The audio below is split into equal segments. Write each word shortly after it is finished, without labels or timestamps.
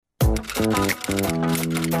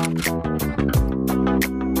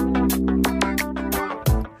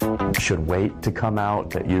Should wait to come out,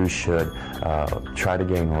 that you should try to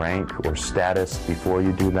gain rank or status before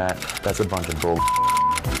you do that. That's a bunch of bull.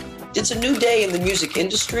 It's a new day in the music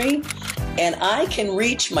industry, and I can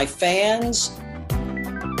reach my fans.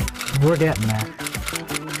 We're getting there.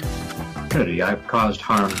 I've caused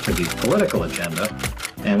harm to the political agenda,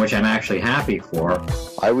 and which I'm actually happy for.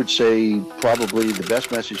 I would say probably the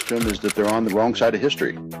best message to them is that they're on the wrong side of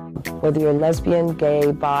history. Whether you're lesbian,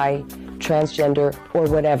 gay, bi, transgender, or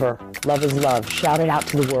whatever, love is love. Shout it out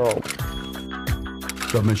to the world.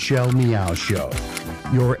 The Michelle Meow Show.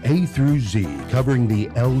 Your A through Z, covering the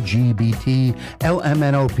LGBT,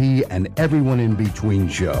 LMNOP, and everyone in between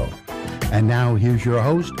show. And now here's your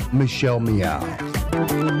host, Michelle Meow.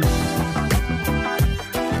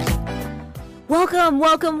 Welcome,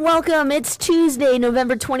 welcome, welcome. It's Tuesday,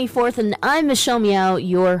 November 24th, and I'm Michelle Meow,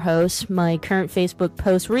 your host. My current Facebook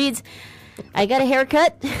post reads, I got a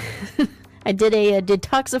haircut. I did a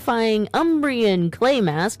detoxifying Umbrian clay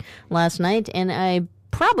mask last night, and I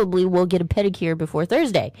probably will get a pedicure before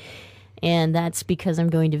Thursday. And that's because I'm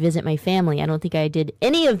going to visit my family. I don't think I did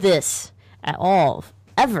any of this at all,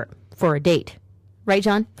 ever, for a date. Right,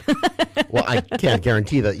 John? Well, I can't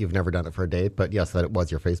guarantee that you've never done it for a date, but yes, that it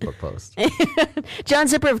was your Facebook post. John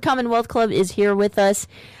Zipper of Commonwealth Club is here with us.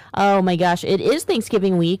 Oh my gosh, it is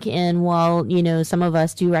Thanksgiving week, and while, you know, some of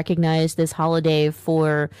us do recognize this holiday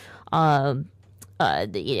for,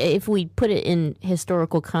 if we put it in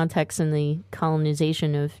historical context in the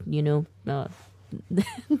colonization of, you know,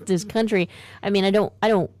 this country, I mean, I don't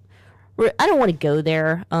want to go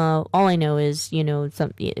there. All I know is, you know,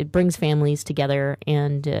 it brings families together,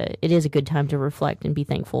 and it is a good time to reflect and be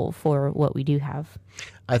thankful for what we do have.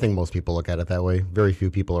 I think most people look at it that way. Very few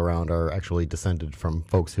people around are actually descended from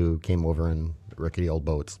folks who came over in rickety old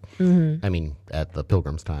boats. Mm-hmm. I mean, at the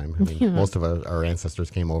Pilgrims' time. I mean, most of our ancestors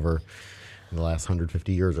came over in the last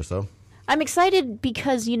 150 years or so. I'm excited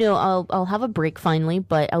because, you know, I'll have a break finally,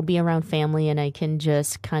 but I'll be around family and I can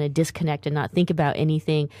just kind of disconnect and not think about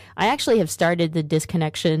anything. I actually have started the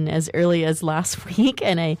disconnection as early as last week,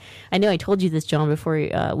 and I know I told you this, John,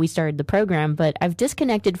 before we started the program, but I've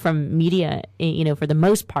disconnected from media, you know, for the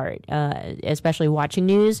most part, especially watching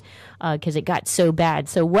news, because it got so bad.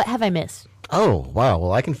 So what have I missed? Oh, wow.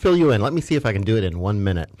 Well, I can fill you in. Let me see if I can do it in 1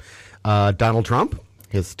 minute. Donald Trump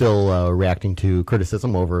is still reacting to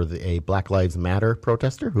criticism over a Black Lives Matter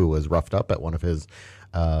protester who was roughed up at one of his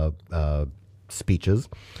speeches.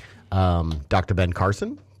 Dr. Ben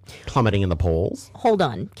Carson plummeting in the polls. Hold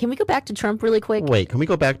on. Can we go back to Trump really quick? Wait, can we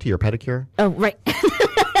go back to your pedicure? Oh, right.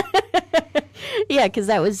 Yeah, because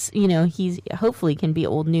that was, you know, he's hopefully can be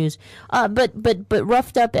old news. But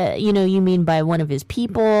roughed up, you know, you mean by one of his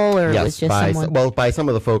people, or yes, it was just someone? By some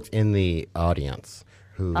of the folks in the audience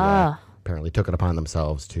who apparently took it upon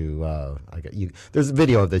themselves to. There's a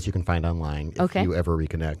video of this you can find online if you ever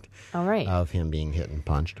reconnect. All right. Of him being hit and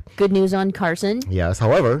punched. Good news on Carson. Yes.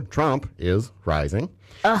 However, Trump is rising.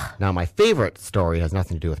 Now, my favorite story has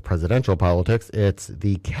nothing to do with presidential politics. It's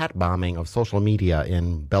the cat bombing of social media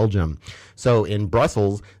in Belgium. So in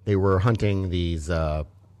Brussels, they were hunting these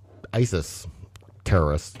ISIS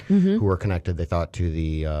terrorists who were connected, they thought, to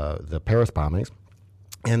the Paris bombings.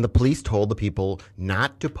 And the police told the people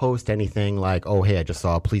not to post anything like, oh, hey, I just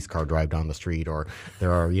saw a police car drive down the street, or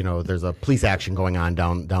there's a police action going on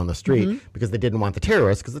down the street, because they didn't want the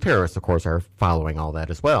terrorists, because the terrorists, of course, are following all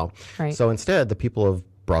that as well. Right. So instead, the people of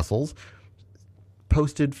Brussels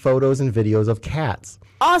posted photos and videos of cats.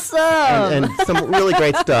 Awesome! And some really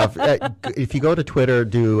great stuff. If you go to Twitter,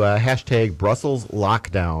 do hashtag Brussels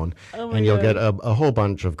lockdown, and you'll get a whole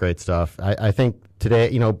bunch of great stuff. I think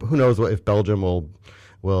today, you know, who knows if Belgium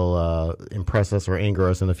will impress us or anger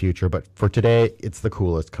us in the future, but for today, it's the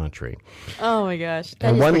coolest country. Oh my gosh,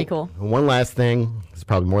 that is pretty cool. One last thing, it's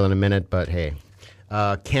probably more than a minute, but hey.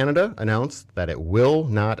 Canada announced that it will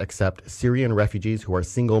not accept Syrian refugees who are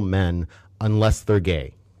single men unless they're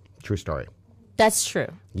gay. True story. That's true.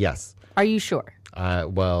 Yes. Are you sure?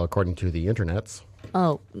 Well, according to the internets.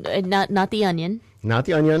 Oh, not The Onion. Not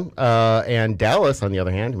The Onion. And Dallas, on the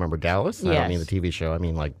other hand, remember Dallas? Yes. I don't mean the TV show. I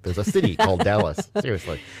mean, like, there's a city called Dallas.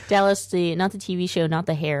 Seriously. Dallas, not the TV show, not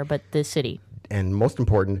the hair, but the city. And most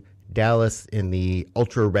important, Dallas in the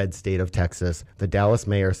ultra-red state of Texas. The Dallas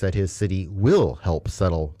mayor said his city will help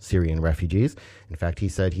settle Syrian refugees. In fact, he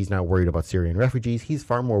said he's not worried about Syrian refugees. He's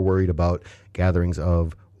far more worried about gatherings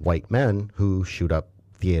of white men who shoot up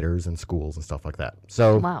theaters and schools and stuff like that.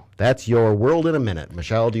 So That's your world in a minute.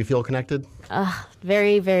 Michelle, do you feel connected?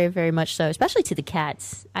 Very, very, very much so, especially to the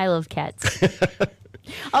cats. I love cats.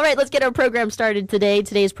 All right, let's get our program started today.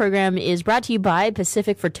 Today's program is brought to you by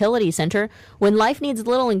Pacific Fertility Center. When life needs a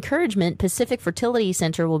little encouragement, Pacific Fertility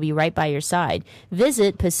Center will be right by your side.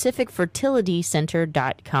 Visit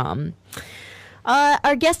pacificfertilitycenter.com.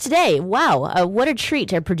 Our guest today, wow, what a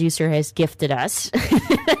treat our producer has gifted us,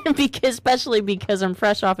 especially because I'm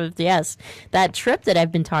fresh off of, that trip that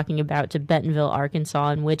I've been talking about to Bentonville, Arkansas,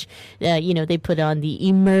 in which, they put on the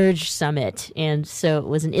Emerge Summit. And so it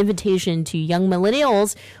was an invitation to young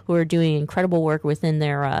millennials who are doing incredible work within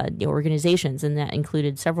their organizations, and that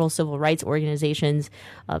included several civil rights organizations,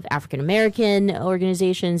 of African-American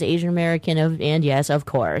organizations, Asian-American, and yes, of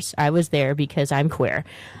course, I was there because I'm queer.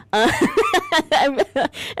 An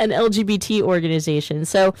LGBT organization.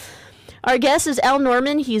 So our guest is Al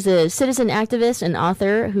Norman. He's a citizen activist and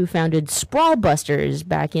author who founded Sprawl Busters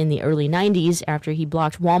back in the early 90s after he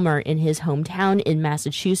blocked Walmart in his hometown in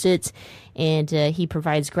Massachusetts. And he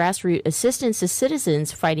provides grassroots assistance to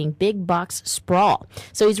citizens fighting big box sprawl.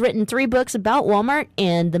 So he's written 3 books about Walmart,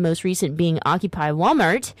 and the most recent being Occupy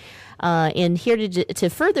Walmart. And here to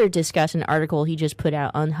further discuss an article he just put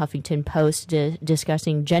out on Huffington Post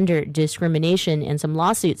discussing gender discrimination and some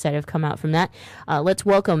lawsuits that have come out from that, let's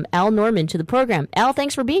welcome Al Norman to the program. Al,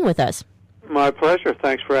 thanks for being with us. My pleasure.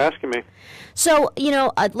 Thanks for asking me. So,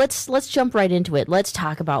 let's jump right into it. Let's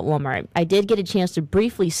talk about Walmart. I did get a chance to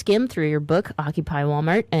briefly skim through your book, Occupy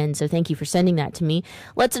Walmart, and so thank you for sending that to me.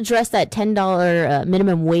 Let's address that $10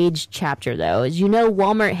 minimum wage chapter, though. As you know,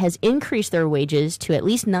 Walmart has increased their wages to at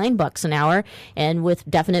least $9 an hour, and with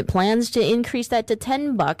definite plans to increase that to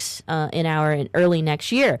 $10 an hour in early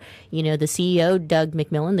next year. The CEO, Doug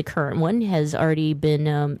McMillon, the current one, has already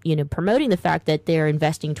been, promoting the fact that they're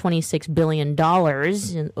investing $26 billion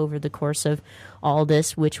over the course of all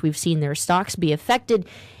this, which we've seen their stocks be affected.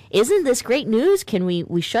 Isn't this great news? Can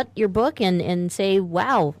we shut your book and say,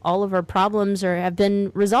 wow, all of our problems have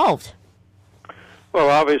been resolved? Well,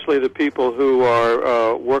 obviously the people who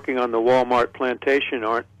are working on the Walmart plantation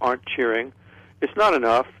aren't cheering. It's not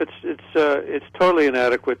enough. It's totally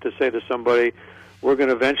inadequate to say to somebody, we're going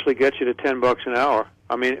to eventually get you to $10 an hour.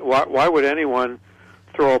 I mean, why would anyone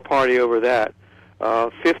throw a party over that?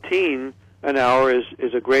 15 an hour is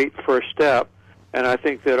a great first step, and I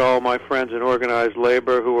think that all my friends in organized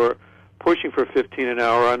labor who are pushing for 15 an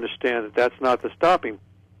hour understand that that's not the stopping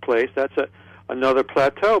place. That's another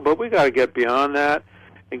plateau, but we got to get beyond that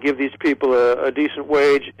and give these people a decent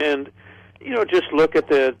wage, and just look at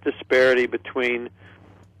the disparity between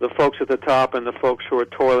the folks at the top and the folks who are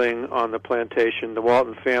toiling on the plantation. The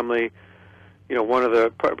Walton family, one of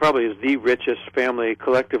the probably is the richest family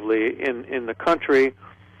collectively in the country.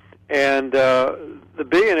 And the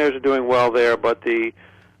billionaires are doing well there, but the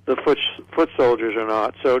foot soldiers are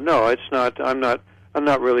not. So no, it's not. I'm not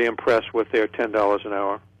really impressed with their $10 an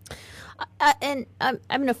hour. And I'm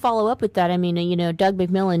going to follow up with that. I mean, Doug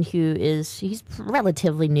McMillon, he's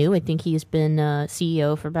relatively new. I think he's been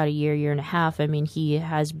CEO for about a year and a half. I mean, he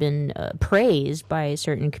has been praised by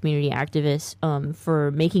certain community activists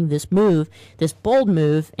for making this bold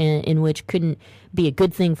move, in which couldn't be a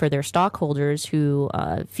good thing for their stockholders who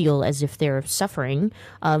feel as if they're suffering.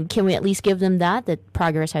 Can we at least give them that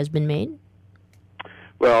progress has been made?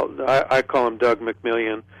 Well, I call him Doug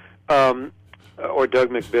McMillion. Or Doug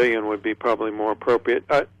McBillion would be probably more appropriate.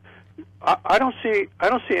 I don't see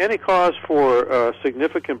any cause for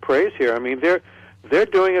significant praise here. I mean, they're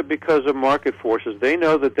doing it because of market forces. They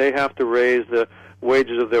know that they have to raise the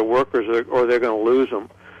wages of their workers, or they're going to lose them.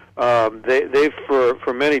 They've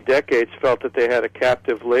for many decades felt that they had a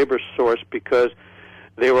captive labor source because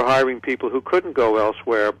they were hiring people who couldn't go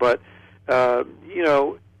elsewhere. But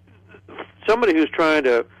somebody who's trying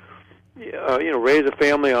to raise a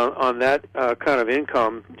family on that kind of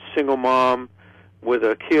income, single mom with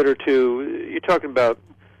a kid or two, you're talking about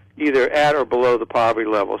either at or below the poverty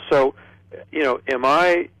level. So, am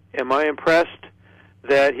I impressed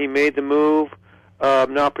that he made the move?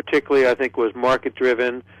 Not particularly. I think it was market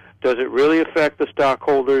driven. Does it really affect the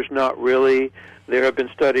stockholders? Not really. There have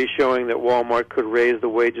been studies showing that Walmart could raise the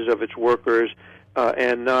wages of its workers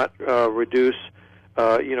and not reduce,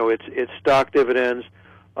 its stock dividends.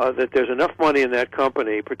 That there's enough money in that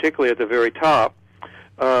company, particularly at the very top,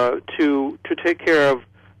 to take care of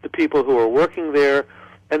the people who are working there,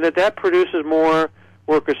 and that produces more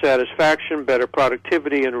worker satisfaction, better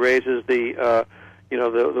productivity, and raises the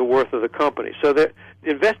worth of the company. So that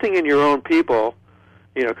investing in your own people,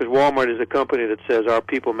 because Walmart is a company that says our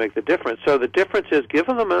people make the difference. So the difference is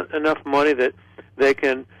giving them enough money that they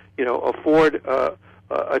can, afford a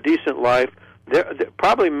decent life.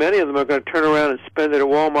 Probably many of them are going to turn around and spend it at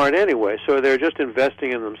Walmart anyway, so they're just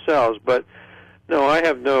investing in themselves. But no, I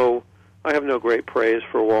have no I have no great praise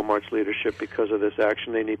for Walmart's leadership because of this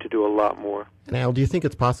action. They need to do a lot more. And Al, do you think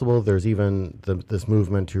it's possible there's even this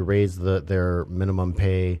movement to raise their minimum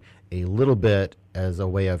pay a little bit as a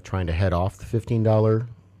way of trying to head off the $15,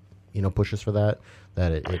 pushes for that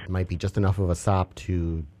it might be just enough of a sop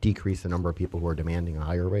to decrease the number of people who are demanding a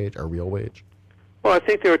higher wage, a real wage? Well, I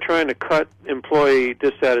think they were trying to cut employee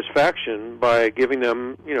dissatisfaction by giving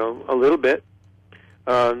them, a little bit.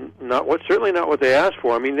 Certainly not what they asked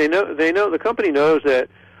for. I mean, they know the company knows that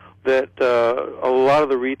a lot of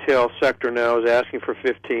the retail sector now is asking for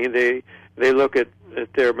 15. They look at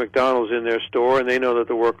their McDonald's in their store, and they know that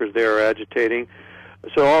the workers there are agitating.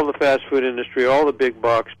 So all the fast food industry, all the big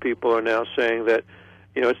box people are now saying that,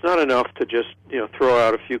 it's not enough to just, throw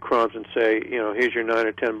out a few crumbs and say, here's your $9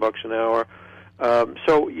 or $10 an hour.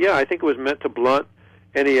 I think it was meant to blunt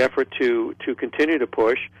any effort to continue to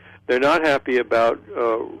push. They're not happy about,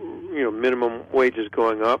 minimum wages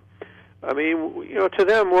going up. I mean, to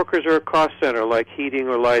them, workers are a cost center like heating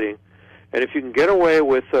or lighting. And if you can get away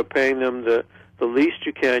with paying them the least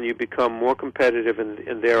you can, you become more competitive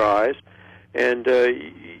in their eyes. And,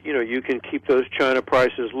 you can keep those China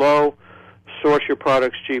prices low, source your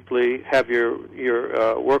products cheaply, have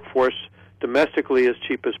your workforce domestically as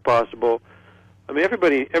cheap as possible. I mean,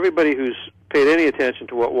 everybody who's paid any attention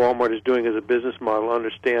to what Walmart is doing as a business model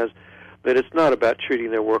understands that it's not about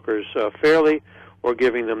treating their workers fairly or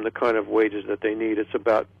giving them the kind of wages that they need. It's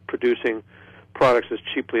about producing products as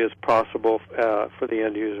cheaply as possible for the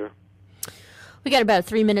end user. We got about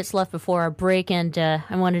 3 minutes left before our break, and I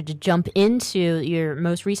wanted to jump into your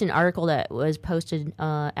most recent article that was posted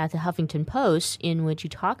at the Huffington Post, in which you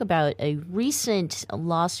talk about a recent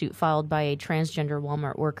lawsuit filed by a transgender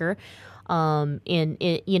Walmart worker.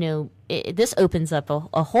 This opens up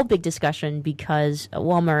a whole big discussion because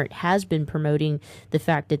Walmart has been promoting the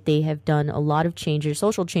fact that they have done a lot of changes,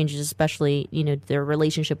 social changes, especially, their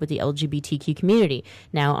relationship with the LGBTQ community,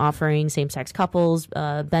 now offering same-sex couples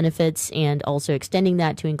benefits and also extending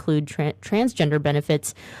that to include transgender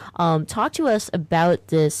benefits. Talk to us about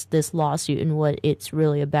this lawsuit and what it's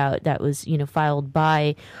really about that was, filed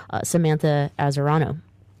by Samantha Azzarano.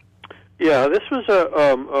 Yeah, this was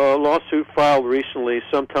a lawsuit filed recently,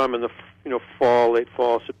 sometime in the late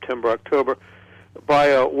fall, September, October, by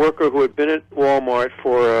a worker who had been at Walmart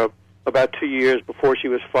for about 2 years before she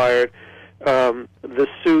was fired. The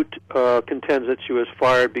suit contends that she was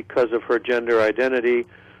fired because of her gender identity.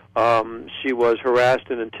 She was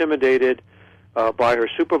harassed and intimidated by her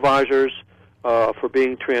supervisors for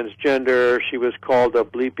being transgender. She was called a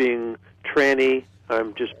bleeping tranny.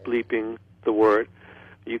 I'm just bleeping the word.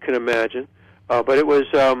 You can imagine, but it was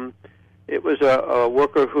a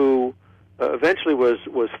worker who eventually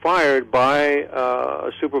was fired by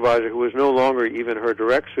a supervisor who was no longer even her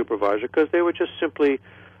direct supervisor because they were just simply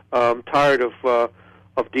tired of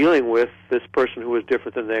dealing with this person who was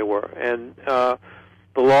different than they were. And the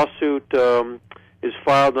lawsuit is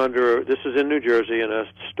filed under. This is in New Jersey, in a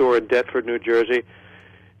store in Deptford, New Jersey.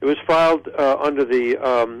 It was filed under the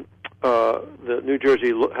New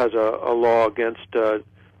Jersey has a law against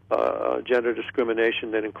gender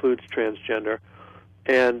discrimination that includes transgender,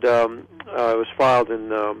 and it was filed in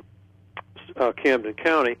Camden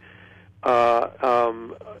County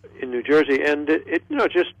in New Jersey, and it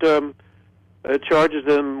charges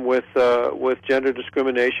them with gender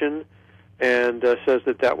discrimination, and says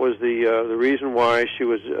that was the reason why she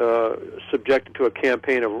was subjected to a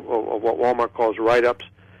campaign of what Walmart calls write-ups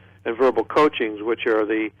and verbal coachings, which are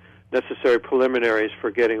the necessary preliminaries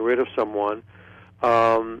for getting rid of someone,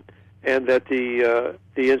 and that the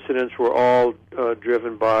incidents were all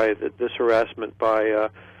driven by this harassment by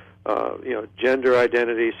gender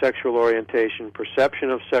identity, sexual orientation,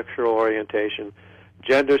 perception of sexual orientation,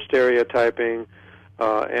 gender stereotyping,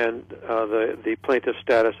 and the plaintiff's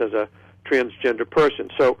status as a transgender person.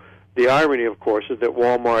 So the irony, of course, is that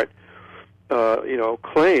Walmart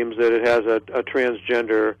claims that it has a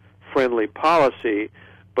transgender-friendly policy,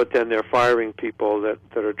 but then they're firing people that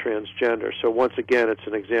are transgender. So once again, it's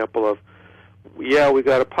an example of, we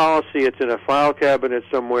got a policy, it's in a file cabinet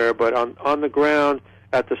somewhere, but on the ground,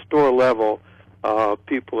 at the store level,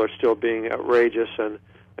 people are still being outrageous and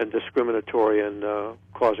discriminatory and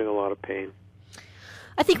causing a lot of pain.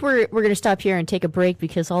 I think we're going to stop here and take a break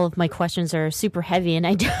because all of my questions are super heavy, and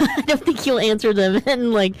I don't think you'll answer them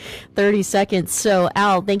in like 30 seconds. So,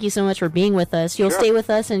 Al, thank you so much for being with us. You'll stay with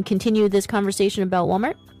us and continue this conversation about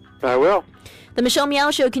Walmart? I will. The Michelle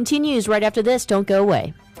Meow Show continues right after this. Don't go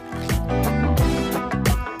away.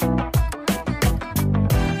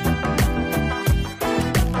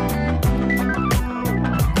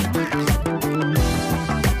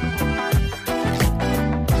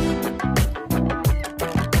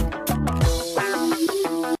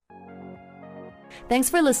 Thanks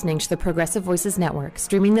for listening to the Progressive Voices Network,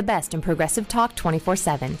 streaming the best in progressive talk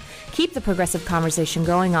 24/7. Keep the progressive conversation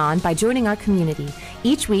going on by joining our community.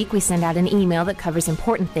 Each week, we send out an email that covers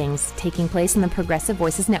important things taking place in the Progressive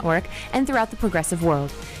Voices Network and throughout the progressive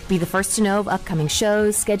world. Be the first to know of upcoming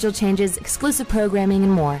shows, schedule changes, exclusive programming,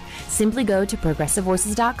 and more. Simply go to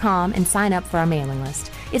progressivevoices.com and sign up for our mailing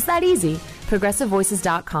list. It's that easy.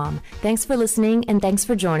 progressivevoices.com. Thanks for listening, and thanks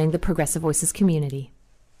for joining the Progressive Voices community.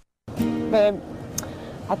 Babe,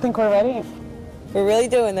 I think we're ready. We're really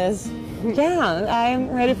doing this. Yeah, I'm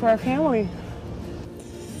ready for our family.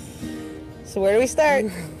 So where do we start?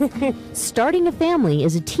 Starting a family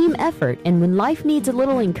is a team effort, and when life needs a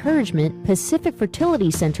little encouragement, Pacific Fertility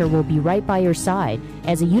Center will be right by your side.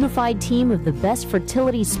 As a unified team of the best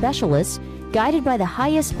fertility specialists, guided by the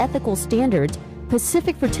highest ethical standards,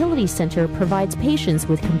 Pacific Fertility Center provides patients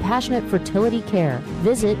with compassionate fertility care.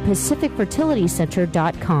 Visit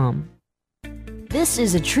pacificfertilitycenter.com. This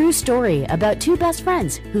is a true story about two best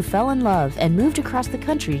friends who fell in love and moved across the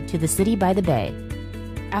country to the city by the bay.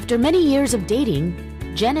 After many years of dating,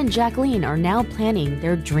 Jen and Jacqueline are now planning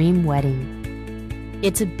their dream wedding.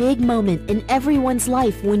 It's a big moment in everyone's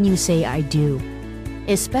life when you say I do,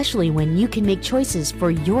 especially when you can make choices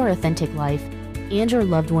for your authentic life and your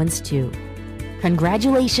loved ones too.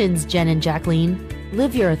 Congratulations, Jen and Jacqueline.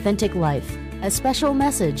 Live your authentic life. A special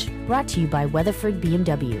message brought to you by Weatherford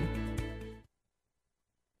BMW.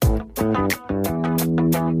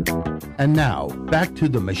 And now, back to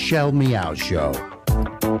the Michelle Meow Show.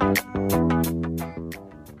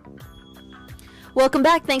 Welcome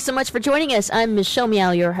back. Thanks so much for joining us. I'm Michelle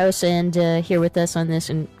Meow, your host, and here with us on this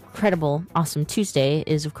incredible, awesome Tuesday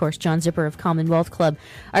is, of course, John Zipper of Commonwealth Club.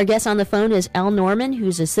 Our guest on the phone is Al Norman,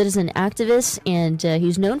 who's a citizen activist, and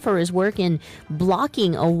he's known for his work in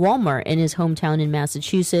blocking a Walmart in his hometown in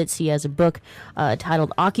Massachusetts. He has a book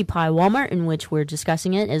titled Occupy Walmart, in which we're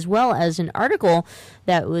discussing it, as well as an article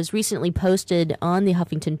that was recently posted on the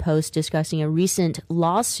Huffington Post discussing a recent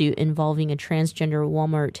lawsuit involving a transgender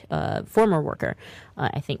Walmart former worker,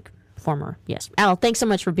 Former, yes. Al, thanks so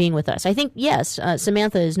much for being with us. I think, yes,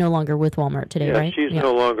 Samantha is no longer with Walmart today, right? She's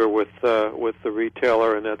no longer with the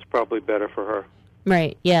retailer, and that's probably better for her.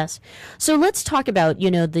 Right, yes. So let's talk about,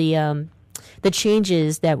 the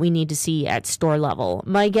changes that we need to see at store level.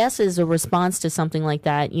 My guess is a response to something like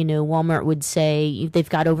that, Walmart would say they've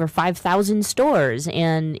got over 5,000 stores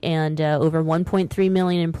and over 1.3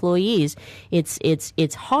 million employees.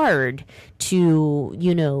 It's hard to,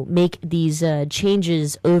 make these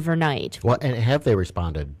changes overnight. Well, and have they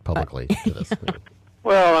responded publicly to this?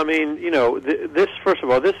 Well, I mean, this first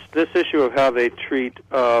of all, this issue of how they treat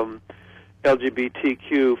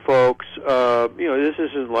LGBTQ folks, this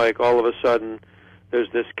isn't like all of a sudden there's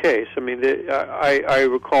this case. I mean, I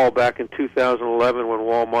recall back in 2011 when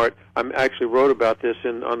Walmart, I actually wrote about this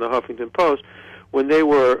on the Huffington Post, when they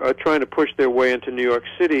were trying to push their way into New York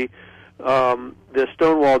City. The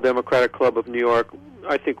Stonewall Democratic Club of New York,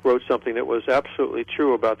 I think, wrote something that was absolutely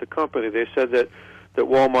true about the company. They said that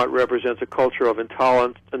Walmart represents a culture of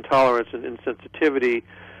intolerance and insensitivity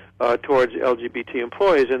towards LGBT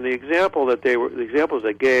employees, and the examples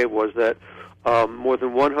they gave was that more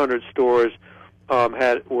than 100 stores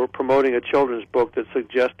were promoting a children's book that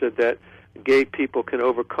suggested that gay people can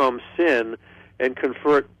overcome sin and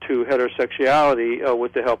convert to heterosexuality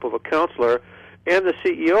with the help of a counselor. And the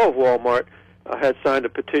CEO of Walmart had signed a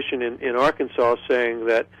petition in Arkansas saying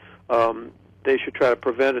that they should try to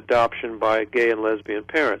prevent adoption by gay and lesbian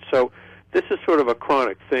parents. So this is sort of a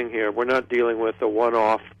chronic thing here. We're not dealing with a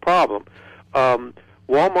one-off problem.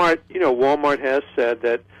 Walmart has said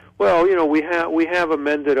that, we have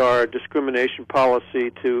amended our discrimination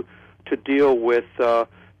policy to deal with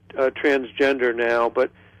transgender now, but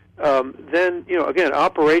then again,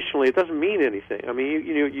 operationally, it doesn't mean anything. I mean,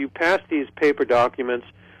 you pass these paper documents.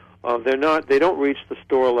 They don't reach the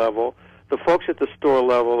store level. The folks at the store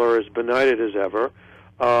level are as benighted as ever.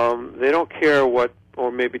 They don't care or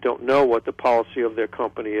maybe don't know what the policy of their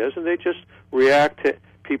company is, and they just react to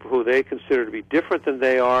people who they consider to be different than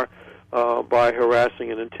they are by harassing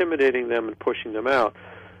and intimidating them and pushing them out.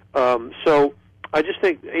 So I just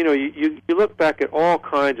think, you look back at all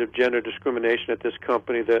kinds of gender discrimination at this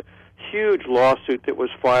company, the huge lawsuit that was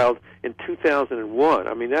filed in 2001.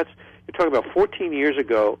 I mean, you're talking about 14 years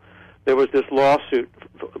ago, there was this lawsuit,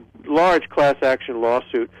 large class action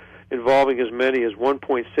lawsuit involving as many as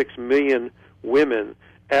 1.6 million women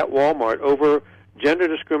at Walmart over gender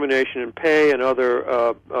discrimination in pay and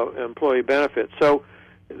other employee benefits. So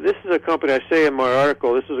this is a company, I say in my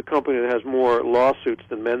article, this is a company that has more lawsuits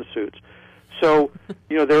than men's suits. So,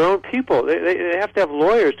 their own people, they have to have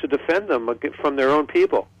lawyers to defend them from their own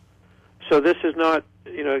people. so this is not,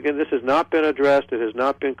 again, this has not been addressed. It has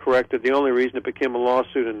not been corrected. The only reason it became a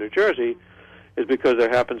lawsuit in New Jersey is because there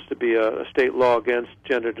happens to be a state law against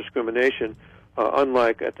gender discrimination.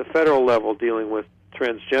 Unlike at the federal level dealing with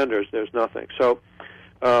transgenders, there's nothing. So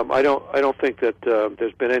I don't think that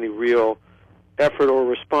there's been any real effort or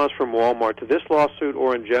response from Walmart to this lawsuit,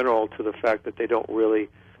 or in general to the fact that they don't really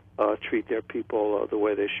treat their people the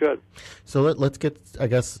way they should. So let's get, I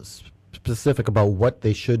guess, specific about what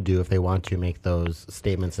they should do if they want to make those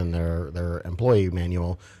statements in their employee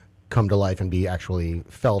manual come to life and be actually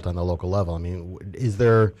felt on the local level. I mean,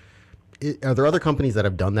 are there other companies that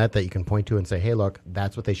have done that you can point to and say, hey, look,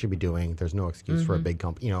 that's what they should be doing? There's no excuse for a big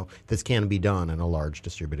company. This can be done in a large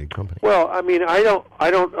distributed company. Well, I mean, I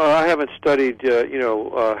haven't studied,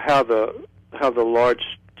 how the large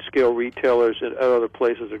scale retailers and other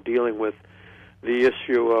places are dealing with the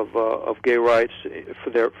issue of gay rights for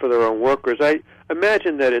their own workers. I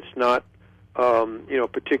imagine that it's not,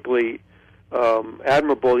 particularly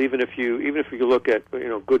admirable. Even if you look at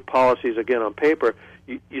good policies again on paper,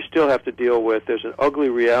 you still have to deal with. There's an ugly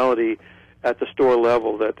reality at the store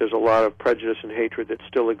level that there's a lot of prejudice and hatred that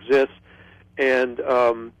still exists, and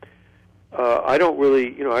I don't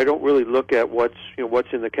really look at what's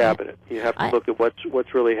in the cabinet. You have to look at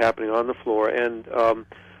what's really happening on the floor, and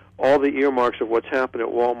all the earmarks of what's happened at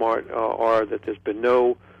Walmart are that there's been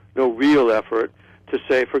no real effort to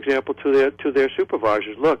say, for example, to their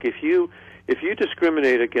supervisors, look, if you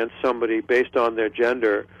discriminate against somebody based on their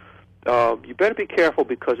gender, you better be careful,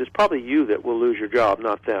 because it's probably you that will lose your job,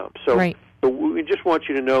 not them. So, so we just want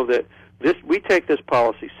you to know that we take this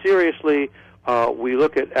policy seriously. We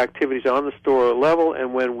look at activities on the store level,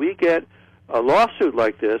 and when we get a lawsuit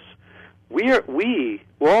like this,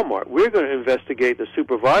 Walmart, we're going to investigate the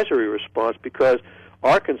supervisory response, because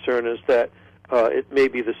our concern is that it may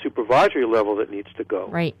be the supervisory level that needs to go.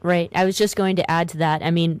 Right. I was just going to add to that.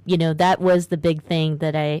 I mean, that was the big thing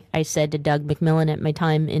that I said to Doug McMillan at my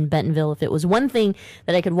time in Bentonville. If it was one thing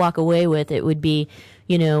that I could walk away with, it would be,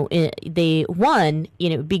 it'd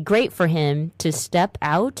be great for him to step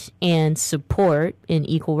out and support an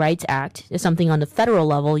Equal Rights Act, something on the federal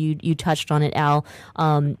level, you touched on it, Al,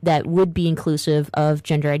 that would be inclusive of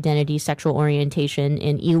gender identity, sexual orientation,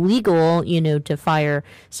 and illegal, to fire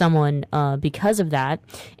someone because of that.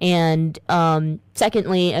 And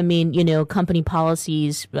secondly, I mean, company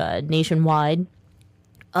policies nationwide,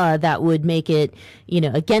 that would make it,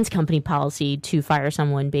 against company policy to fire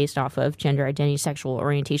someone based off of gender identity, sexual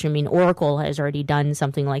orientation. I mean, Oracle has already done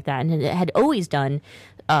something like that, and it had always done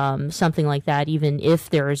something like that, even if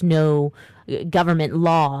there is no government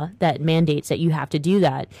law that mandates that you have to do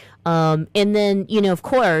that. And then, of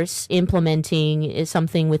course, implementing is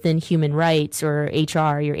something within human rights or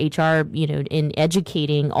HR, your HR, in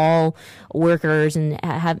educating all workers and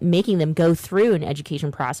making them go through an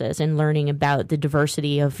education process and learning about the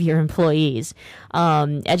diversity of your employees.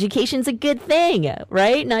 Education's a good thing,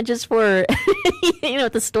 right? Not just for,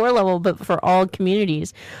 at the store level, but for all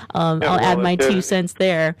communities. I'll add my 2 cents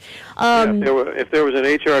there. If there was an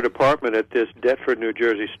HR department at this Deptford, New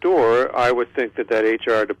Jersey store, I would think that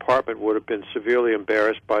HR department would have been severely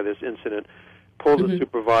embarrassed by this incident, pulled the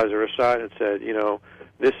supervisor aside and said,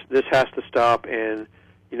 this has to stop, and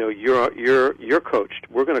you're coached.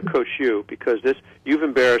 We're going to coach you, because you've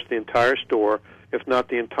embarrassed the entire store, if not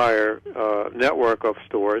the entire network of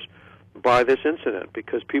stores, by this incident,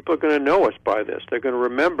 because people are going to know us by this. They're going to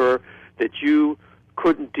remember that you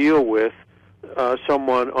couldn't deal with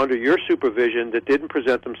someone under your supervision that didn't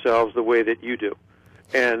present themselves the way that you do,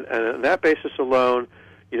 and on that basis alone,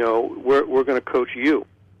 we're going to coach you.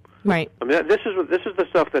 Right. I mean, this is the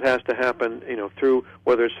stuff that has to happen, through,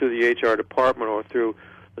 whether it's through the HR department or through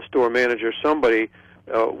the store manager. Somebody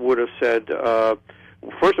would have said,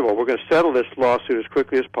 first of all, we're going to settle this lawsuit as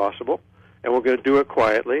quickly as possible, and we're going to do it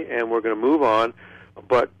quietly, and we're going to move on.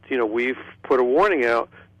 But we've put a warning out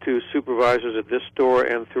to supervisors at this store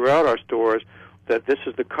and throughout our stores that this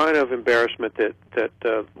is the kind of embarrassment that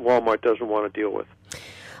Walmart doesn't want to deal with.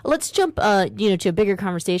 Let's jump, to a bigger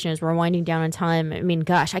conversation as we're winding down on time. I mean,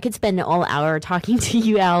 gosh, I could spend an all hour talking to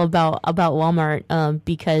you, Al, about Walmart,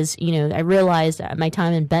 because, I realized at my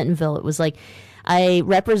time in Bentonville, it was like, I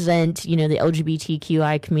represent, the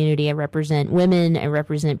LGBTQI community. I represent women. I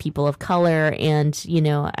represent people of color. And,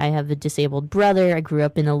 I have a disabled brother. I grew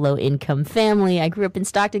up in a low-income family. I grew up in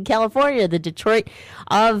Stockton, California, the Detroit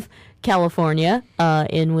of California,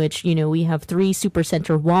 in which, we have 3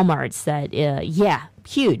 supercenter Walmarts that,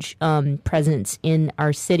 huge presence in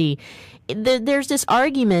our city. There's this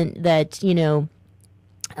argument that,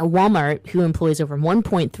 Walmart, who employs over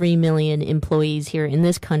 1.3 million employees here in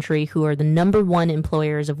this country, who are the number one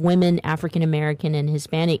employers of women, African American, and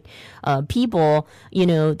Hispanic people,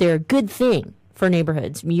 they're a good thing for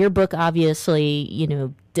neighborhoods. Your book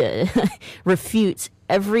obviously, refutes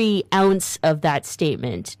every ounce of that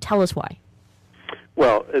statement. Tell us why.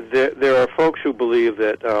 Well, there are folks who believe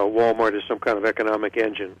that Walmart is some kind of economic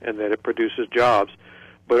engine and that it produces jobs.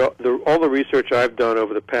 But all the research I've done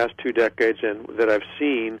over the past 2 decades and that I've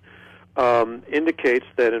seen indicates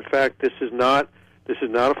that, in fact, this is not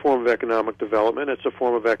a form of economic development. It's a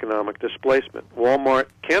form of economic displacement. Walmart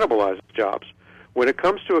cannibalizes jobs. When it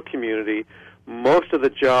comes to a community, most of the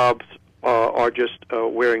jobs are just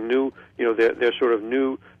wearing new, they're sort of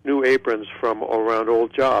new aprons from around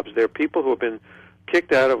old jobs. They're people who have been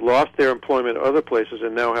kicked out, have lost their employment other places,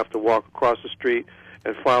 and now have to walk across the street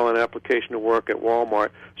and file an application to work at Walmart.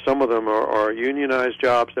 Some of them are unionized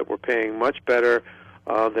jobs that were paying much better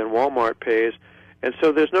than Walmart pays, and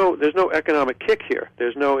so there's no economic kick here.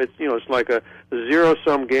 It's like a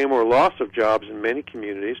zero-sum game or loss of jobs in many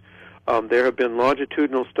communities. There have been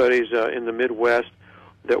longitudinal studies in the Midwest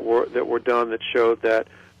that were done that showed that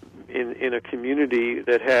in a community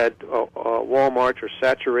that had Walmarts or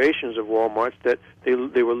saturations of Walmarts, that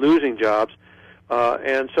they were losing jobs,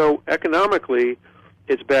 and so economically,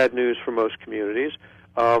 it's bad news for most communities.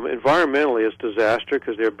 Environmentally, it's disaster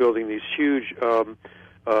because they're building these huge,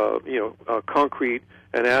 concrete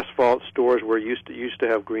and asphalt stores where used to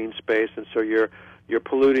have green space, and so you're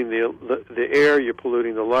polluting the air, you're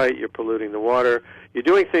polluting the light, you're polluting the water. You're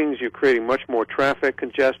doing things. You're creating much more traffic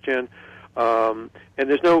congestion, and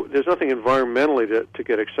there's nothing environmentally to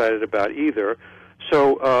get excited about either.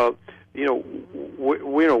 So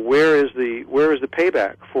where is the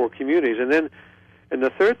payback for communities? And the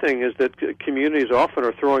third thing is that communities often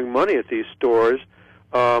are throwing money at these stores.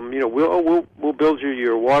 We'll build you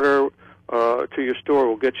your water to your store.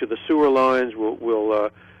 We'll get you the sewer lines. We'll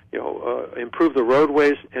improve the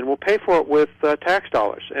roadways, and we'll pay for it with tax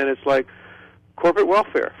dollars. And it's like corporate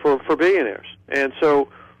welfare for billionaires. And so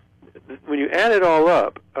when you add it all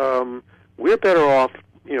up, we're better off.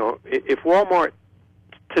 If Walmart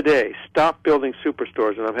today stopped building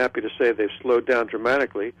superstores, and I'm happy to say they've slowed down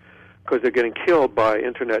dramatically, because they're getting killed by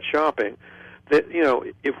internet shopping. That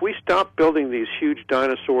if we stop building these huge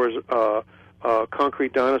dinosaurs,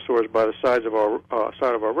 concrete dinosaurs by the side of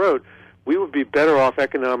our road, we would be better off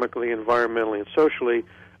economically, environmentally, and socially.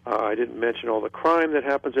 I didn't mention all the crime that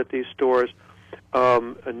happens at these stores.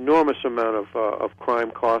 Enormous amount of crime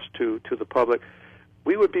cost to the public.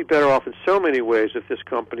 We would be better off in so many ways if this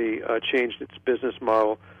company changed its business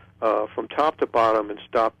model from top to bottom and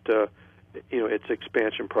stopped its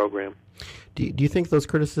expansion program. Do you think those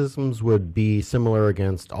criticisms would be similar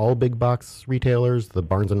against all big box retailers, the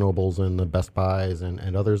Barnes & Nobles and the Best Buys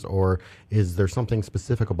and others, or is there something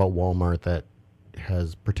specific about Walmart that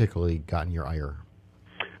has particularly gotten your ire?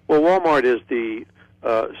 Well, Walmart is the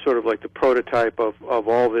sort of like the prototype of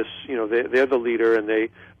all this. They're the leader, and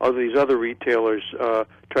these other retailers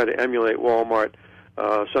try to emulate Walmart,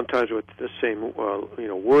 sometimes with the same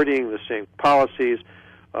wording, the same policies,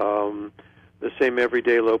 the same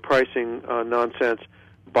everyday low pricing nonsense,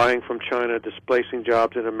 buying from China, displacing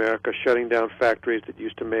jobs in America, shutting down factories that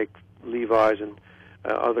used to make Levi's and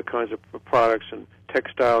other kinds of products and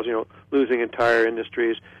textiles, losing entire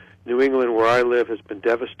industries. New England, where I live, has been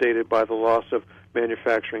devastated by the loss of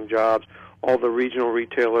manufacturing jobs. All the regional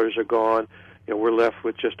retailers are gone. We're left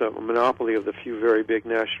with just a monopoly of the few very big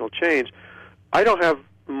national chains. I don't have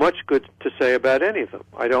much good to say about any of them.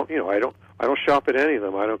 I don't shop at any of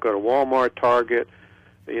them. I don't go to Walmart, Target,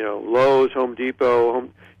 Lowe's, Home Depot.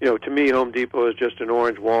 To me, Home Depot is just an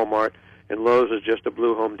orange Walmart, and Lowe's is just a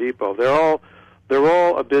blue Home Depot. They're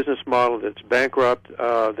all a business model that's bankrupt.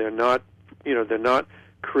 They're not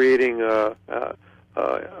creating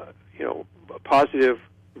positive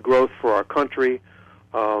growth for our country.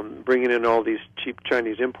 Bringing in all these cheap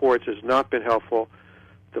Chinese imports has not been helpful.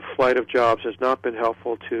 The flight of jobs has not been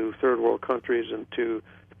helpful to third world countries and to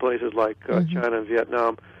places like China and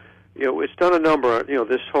Vietnam. It's done a number.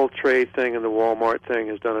 This whole trade thing and the Walmart thing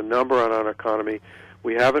has done a number on our economy.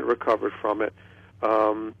 We haven't recovered from it,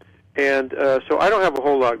 and so I don't have a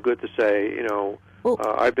whole lot good to say.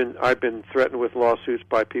 I've been threatened with lawsuits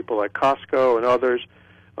by people like Costco and others.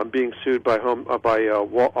 I'm being sued by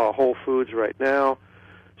Whole Foods right now.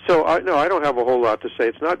 So I don't have a whole lot to say.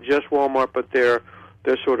 It's not just Walmart, but they're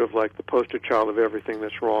sort of like the poster child of everything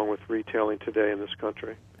that's wrong with retailing today in this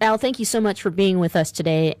country. Al, thank you so much for being with us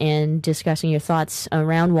today and discussing your thoughts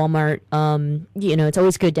around Walmart. It's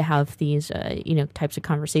always good to have these, types of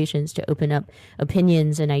conversations to open up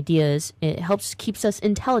opinions and ideas. It keeps us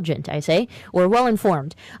intelligent, I say, or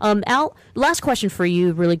well-informed. Al, last question for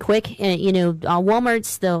you really quick.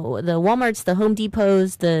 Walmart's, the Walmarts, the Home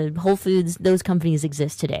Depots, the Whole Foods, those companies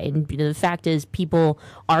exist today. And the fact is people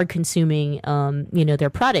are consuming, their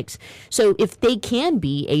products. So if they can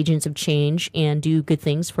be agents of change and do good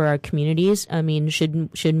things for our communities, I mean,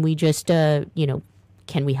 shouldn't we just, can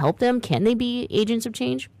we help them? Can they be agents of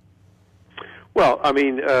change? Well, I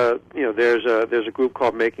mean, there's a group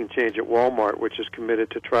called Making Change at Walmart, which is committed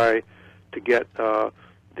to try to get the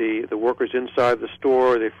workers inside the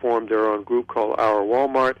store. They formed their own group called Our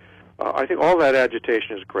Walmart. I think all that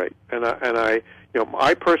agitation is great, and I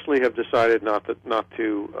personally have decided not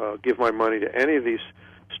to give my money to any of these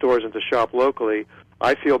stores and to shop locally.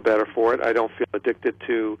 I feel better for it. I don't feel addicted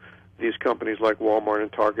to these companies like Walmart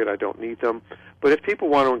and Target. I don't need them. But if people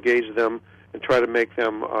want to engage them and try to make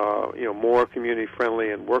them, more community-friendly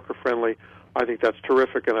and worker-friendly, I think that's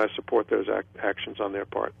terrific, and I support those actions on their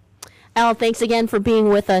part. Al, thanks again for being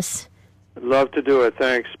with us. I'd love to do it.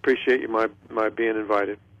 Thanks. Appreciate you my being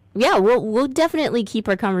invited. Yeah, we'll definitely keep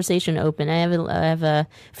our conversation open. I have a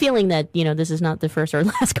feeling that this is not the first or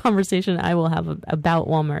last conversation I will have about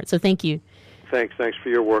Walmart. So thank you. Thanks for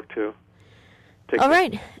your work too. All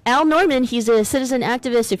right, Al Norman, he's a citizen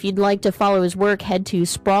activist. If you'd like to follow his work, head to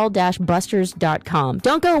sprawl-busters.com.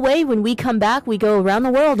 Don't go away. When we come back, we go around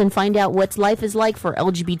the world and find out what life is like for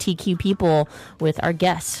LGBTQ people with our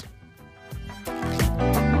guests.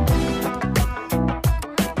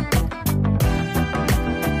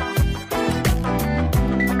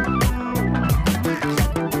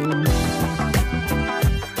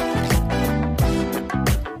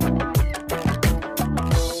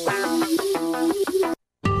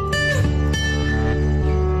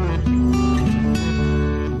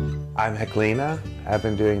 I'm Heklina. I've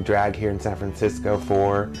been doing drag here in San Francisco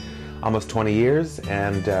for almost 20 years,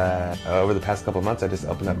 and over the past couple of months I just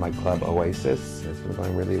opened up my club Oasis. It's been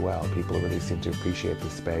going really well. People really seem to appreciate the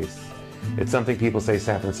space. It's something people say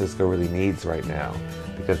San Francisco really needs right now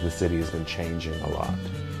because the city has been changing a lot.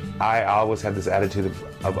 I always had this attitude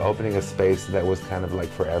of opening a space that was kind of like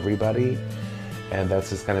for everybody, and that's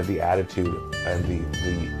just kind of the attitude and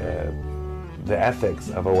the ethics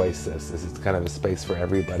of Oasis. Is it's kind of a space for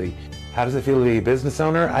everybody. How does it feel to be a business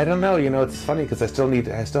owner? I don't know. It's funny because I still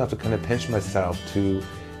have to kind of pinch myself to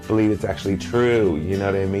believe it's actually true. You know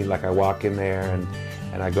what I mean? Like I walk in there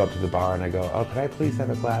and I go up to the bar and I go, "Oh, could I please have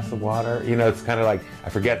a glass of water?" It's kind of like I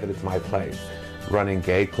forget that it's my place. Running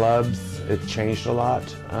gay clubs, it's changed a lot.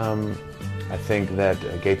 I think that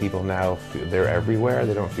gay people now, they're everywhere.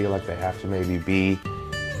 They don't feel like they have to maybe be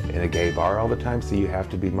in a gay bar all the time, so you have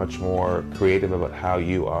to be much more creative about how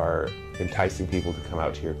you are enticing people to come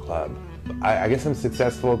out to your club. I guess I'm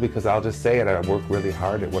successful because I'll just say it, I work really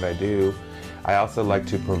hard at what I do. I also like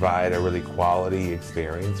to provide a really quality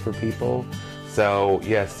experience for people. So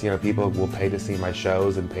yes, people will pay to see my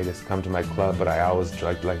shows and pay to come to my club, but I always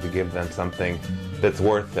like to give them something that's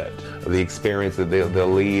worth it. The experience that they'll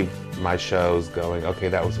leave my shows going, okay,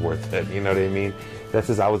 that was worth it. You know what I mean? This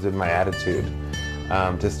has always been my attitude.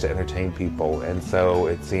 Just to entertain people, and so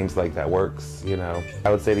it seems like that works. I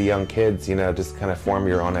would say to young kids, just kind of form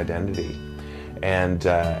your own identity, and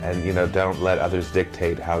don't let others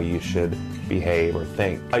dictate how you should behave or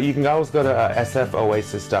think. You can always go to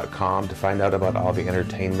sfoasis.com to find out about all the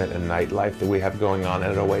entertainment and nightlife that we have going on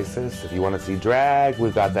at Oasis. If you want to see drag,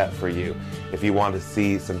 we've got that for you. If you want to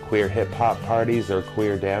see some queer hip-hop parties or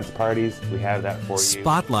queer dance parties, we have that for you.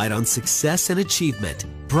 Spotlight on Success and Achievement,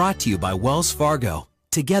 brought to you by Wells Fargo.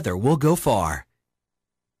 Together we'll go far.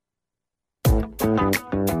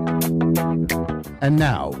 And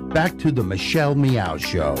now, back to the Michelle Meow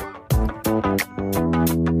Show.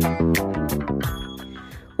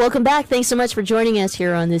 Welcome back. Thanks so much for joining us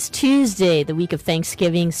here on this Tuesday, the week of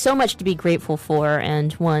Thanksgiving. So much to be grateful for,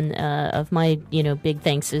 and one of my, big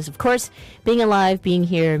thanks is, of course, being alive, being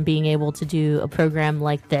here, and being able to do a program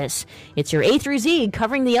like this. It's your A through Z,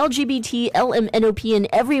 covering the LGBT, LMNOP, and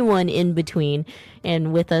everyone in between.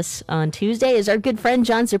 And with us on Tuesday is our good friend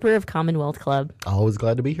John Zipper of Commonwealth Club. Always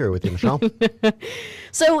glad to be here with you, Michelle.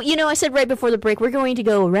 So, I said right before the break, we're going to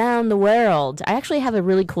go around the world. I actually have a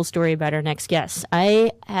really cool story about our next guest.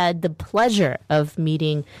 I had the pleasure of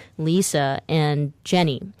meeting Lisa and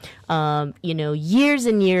Jenny, years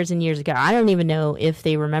and years and years ago. I don't even know if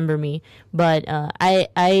they remember me, but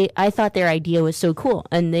I thought their idea was so cool.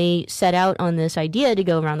 And they set out on this idea to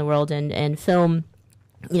go around the world and film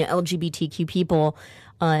LGBTQ people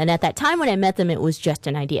And at that time when I met them, it was just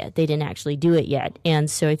an idea. They didn't actually do it yet. And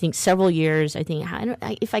so I think several years,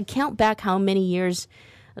 if I count back how many years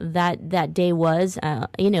that day was,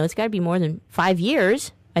 it's got to be more than 5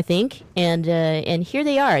 years, I think. And here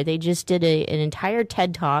they are. They just did an entire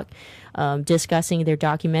TED Talk discussing their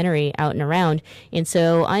documentary Out and Around. And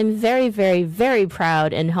so I'm very, very, very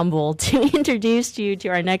proud and humbled to introduce you to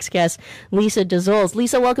our next guest, Lisa DeZoles.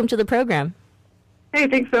 Lisa, welcome to the program. Hey,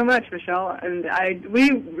 thanks so much, Michelle. And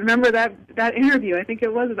we remember that interview. I think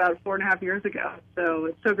it was about 4.5 years ago. So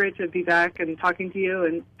it's so great to be back and talking to you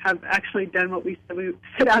and have actually done what we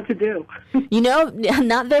set out to do.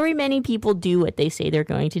 Not very many people do what they say they're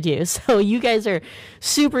going to do. So you guys are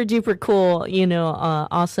super duper cool,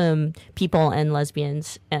 awesome people and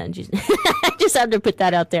lesbians. And I just have to put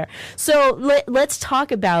that out there. So let's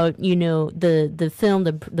talk about, the film,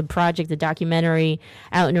 the project, the documentary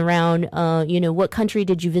Out and Around. What country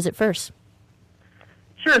did you visit first?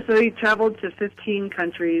 Sure. So we traveled to 15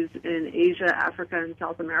 countries in Asia, Africa, and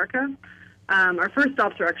South America. Our first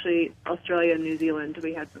stops were actually Australia and New Zealand.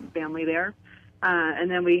 We had some family there.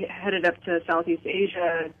 And then we headed up to Southeast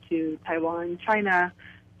Asia, to Taiwan, China,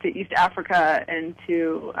 to East Africa, and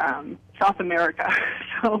to South America.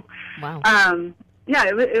 So, wow.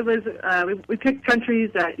 It was. We picked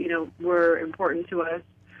countries that were important to us.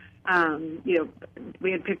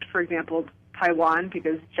 We had picked, for example, Taiwan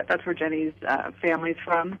because that's where Jenny's family's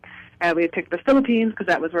from. We had picked the Philippines because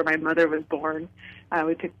that was where my mother was born.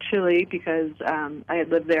 We picked Chile because I had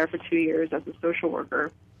lived there for 2 years as a social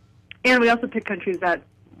worker. And we also picked countries that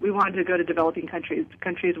we wanted to go to, developing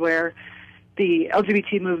countries where the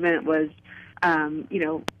LGBT movement was,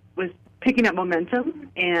 was picking up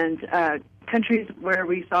momentum, and countries where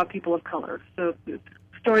we saw people of color. So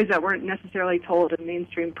stories that weren't necessarily told in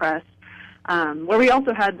mainstream press, where we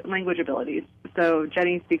also had language abilities. So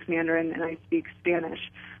Jenny speaks Mandarin and I speak Spanish.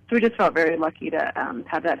 So we just felt very lucky to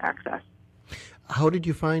have that access. How did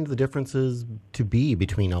you find the differences to be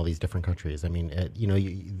between all these different countries? I mean,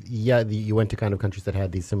 you went to kind of countries that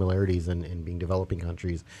had these similarities in being developing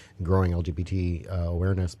countries, growing LGBT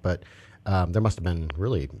awareness, but there must have been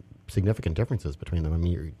really significant differences between them. I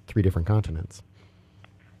mean, you're 3 different continents.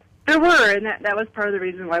 There were, and that was part of the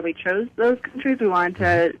reason why we chose those countries. We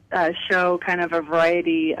wanted to show kind of a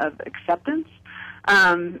variety of acceptance.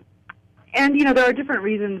 And, there are different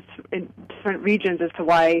reasons in different regions as to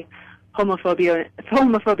why homophobia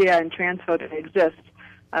and transphobia exist.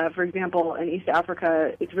 For example, in East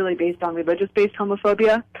Africa, it's really based on religious-based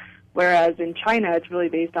homophobia, whereas in China, it's really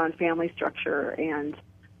based on family structure and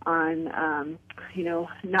on,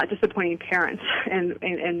 not disappointing parents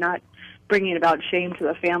and not bringing about shame to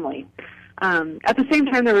the family. At the same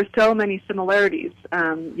time, there were so many similarities.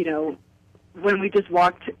 When we just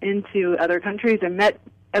walked into other countries and met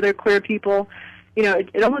other queer people,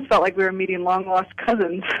 it almost felt like we were meeting long-lost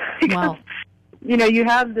cousins. Because, wow. You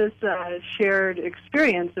have this shared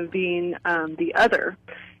experience of being the other,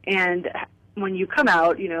 and when you come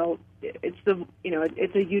out,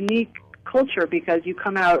 it's a unique culture because you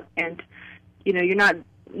come out and you're not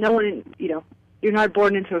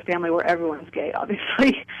born into a family where everyone's gay.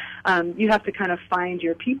 Obviously, you have to kind of find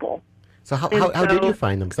your people. So how did you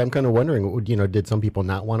find them? Because I'm kind of wondering, did some people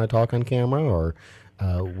not want to talk on camera, or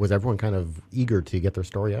was everyone kind of eager to get their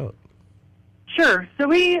story out? Sure. So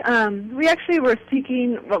we actually were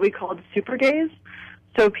seeking what we called super gays.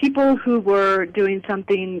 So people who were doing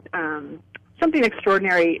something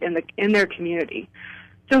extraordinary in their community.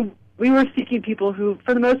 So we were seeking people who,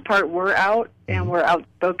 for the most part, were out and were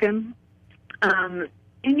outspoken. And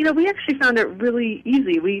we actually found it really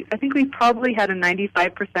easy. I think we probably had a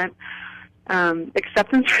 95%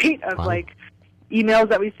 acceptance rate of emails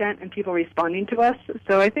that we sent and people responding to us.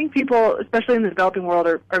 So I think people, especially in the developing world,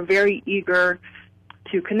 are very eager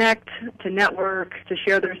to connect, to network, to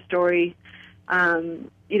share their story.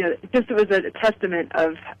 It was a testament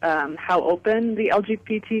of how open the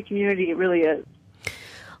LGBT community really is.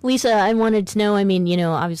 Lisa, I wanted to know,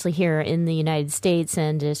 obviously here in the United States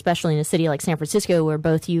and especially in a city like San Francisco where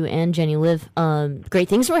both you and Jenny live, great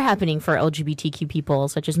things were happening for LGBTQ people,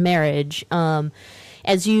 such as marriage.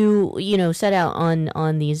 As you set out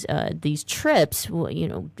on these trips,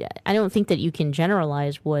 I don't think that you can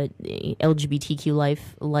generalize what LGBTQ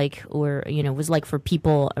life was like for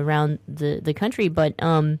people around the country, but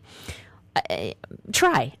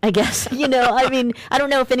try, I guess. I don't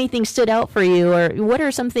know if anything stood out for you, or what are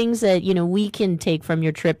some things that we can take from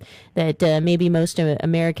your trip that maybe most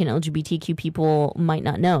American LGBTQ people might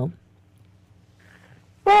not know.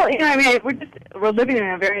 Well, we're living in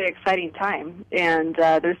a very exciting time, and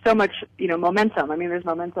there's so much momentum. There's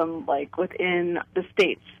momentum within the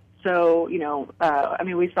states. So,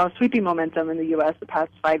 we saw sweeping momentum in the U.S. the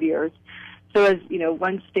past 5 years. So as,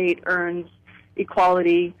 one state earns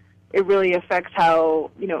equality, it really affects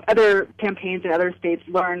how, other campaigns in other states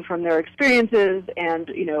learn from their experiences, and,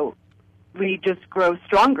 we just grow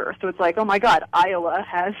stronger. So it's like, oh my God, Iowa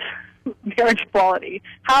has marriage equality.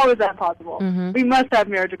 How is that possible? Mm-hmm. We must have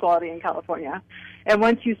marriage equality in California. And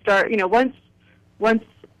once you start, once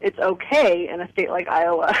it's okay in a state like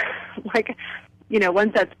Iowa,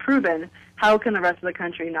 once that's proven, how can the rest of the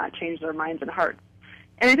country not change their minds and hearts?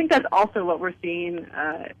 And I think that's also what we're seeing,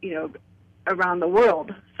 around the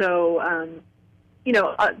world. So,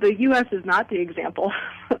 the U.S. is not the example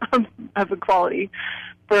of equality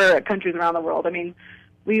for countries around the world. I mean,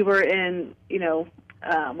 we were in,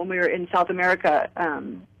 when we were in South America,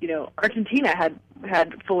 Argentina had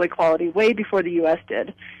full equality way before the U.S.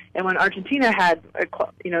 did. And when Argentina had,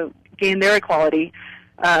 gained their equality,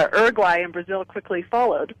 Uruguay and Brazil quickly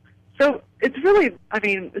followed. So it's really,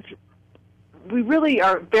 we really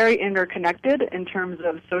are very interconnected in terms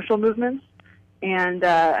of social movements. And,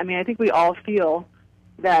 I think we all feel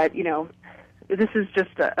that, this is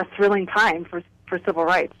just a thrilling time for civil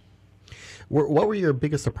rights. What were your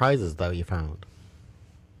biggest surprises, though, you found?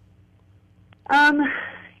 I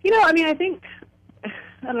think,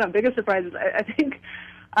 biggest surprises, I think,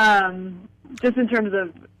 just in terms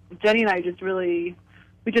of Jenny and I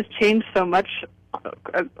we just changed so much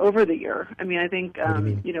over the year. I think,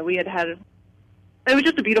 we had, it was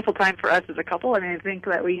just a beautiful time for us as a couple. I think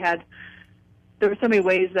that there were so many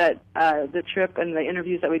ways that the trip and the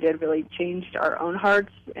interviews that we did really changed our own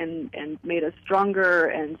hearts and made us stronger.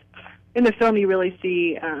 And in the film, you really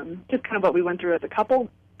see just kind of what we went through as a couple.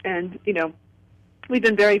 And, we've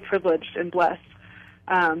been very privileged and blessed.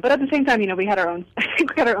 But at the same time, we had our own, we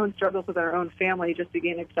had our own struggles with our own family just to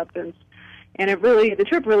gain acceptance. And the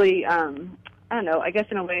trip really, I guess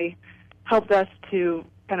in a way helped us to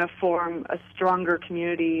kind of form a stronger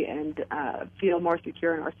community and feel more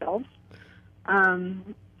secure in ourselves.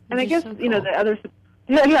 And I guess, so the other,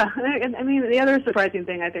 the other surprising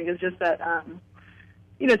thing I think is just that,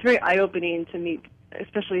 it's very eye-opening to meet,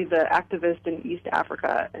 especially the activists in East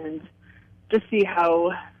Africa, and just see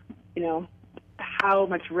how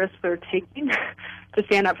much risk they're taking to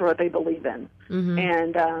stand up for what they believe in. Mm-hmm.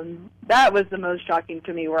 And that was the most shocking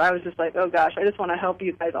to me, where I was just like, oh gosh, I just want to help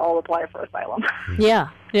you guys all apply for asylum. Yeah.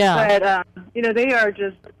 But, they are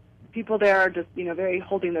just, people there are just, very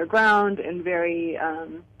holding their ground and very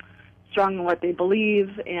strong in what they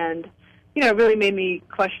believe. And, it really made me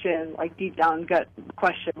question, deep down gut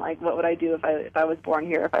question, what would I do if I was born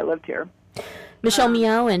here, if I lived here? Michelle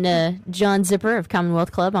Meow and John Zipper of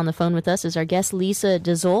Commonwealth Club on the phone with us is our guest, Lisa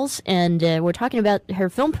DeZoles, and we're talking about her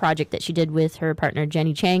film project that she did with her partner,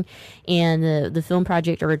 Jenny Chang, and the film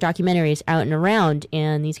project, or documentary, is out and around,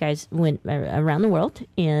 and these guys went around the world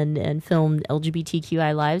and filmed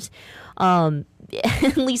LGBTQI lives.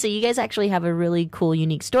 Lisa, you guys actually have a really cool,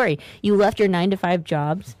 unique story. You left your 9-to-5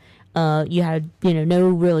 jobs. You had, no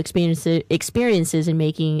real experiences in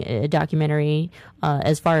making a documentary,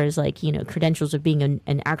 as far as credentials of being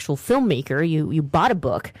an actual filmmaker. You bought a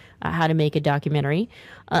book, how to make a documentary.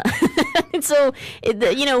 So,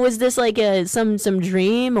 was this some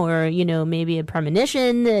dream, or, maybe a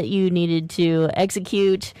premonition that you needed to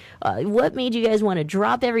execute? What made you guys want to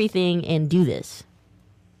drop everything and do this?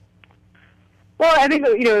 Well, I think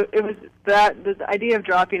it was that the idea of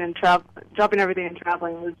dropping everything and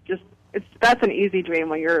traveling was just that's an easy dream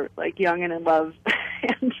when you're young and in love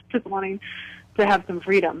and just wanting to have some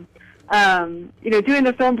freedom. Doing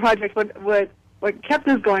the film project, what kept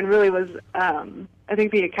us going really was I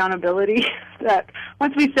think the accountability that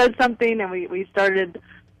once we said something and we started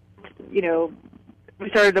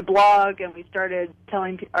a blog and we started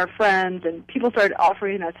telling our friends, and people started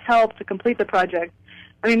offering us help to complete the project.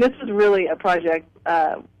 This was really a project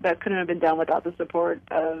that couldn't have been done without the support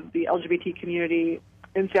of the LGBT community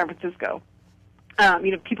in San Francisco.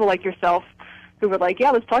 People like yourself who were like,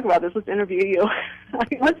 yeah, let's talk about this, let's interview you.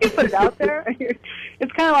 Once you put it out there,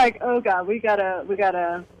 it's kind of like, oh God, we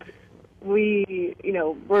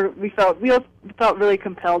felt really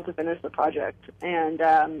compelled to finish the project.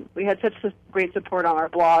 And we had such great support on our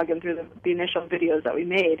blog and through the initial videos that we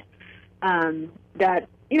made, that,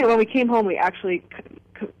 when we came home, we actually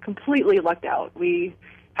completely lucked out. We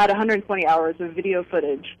had 120 hours of video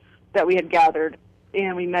footage that we had gathered,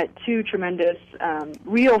 and we met two tremendous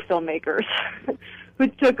real filmmakers who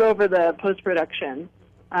took over the post-production,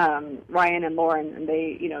 Ryan and Lauren, and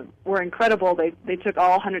they were incredible. They took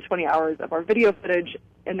all 120 hours of our video footage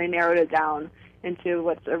and they narrowed it down into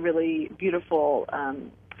what's a really beautiful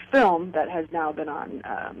film that has now been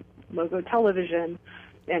on Logo Television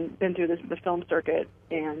and been through the film circuit,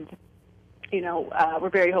 and we're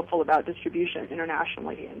very hopeful about distribution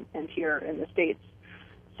internationally and here in the States.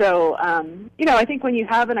 So, I think when you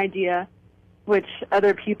have an idea which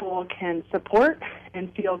other people can support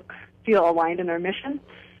and feel aligned in their mission,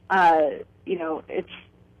 it's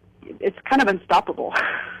kind of unstoppable.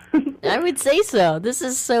 I would say so. This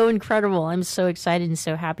is so incredible. I'm so excited and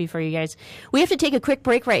so happy for you guys. We have to take a quick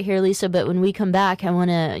break right here, Lisa, but when we come back, I want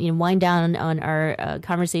to wind down on our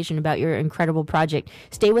conversation about your incredible project.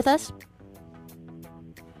 Stay with us.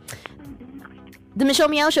 The Michelle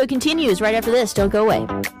Meow Show continues right after this. Don't go away.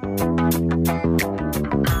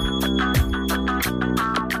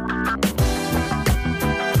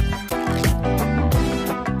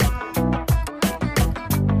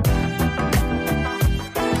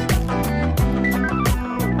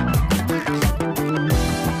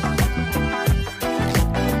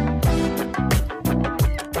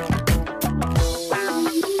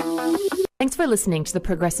 Thanks for listening to the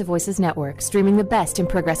Progressive Voices Network, streaming the best in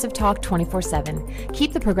progressive talk 24/7.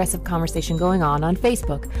 Keep the progressive conversation going on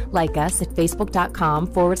Facebook. Like us at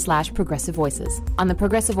facebook.com/progressive voices. On the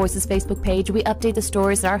Progressive Voices Facebook page, we update the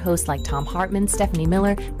stories that our hosts like Tom Hartman, Stephanie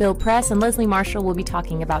Miller, Bill Press, and Leslie Marshall will be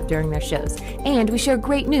talking about during their shows. And we share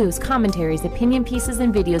great news, commentaries, opinion pieces,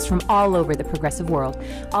 and videos from all over the progressive world.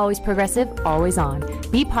 Always progressive, always on.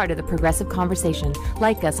 Be part of the progressive conversation.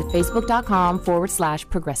 Like us at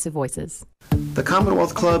facebook.com/progressive voices. The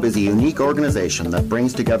Commonwealth Club is a unique organization that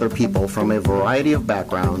brings together people from a variety of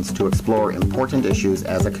backgrounds to explore important issues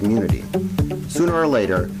as a community. Sooner or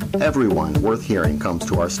later, everyone worth hearing comes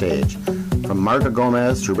to our stage. From Marga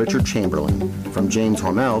Gomez to Richard Chamberlain, from James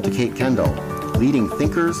Hormel to Kate Kendall, leading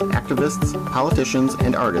thinkers, activists, politicians,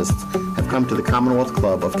 and artists have come to the Commonwealth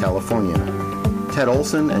Club of California. Ted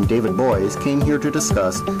Olson and David Boies came here to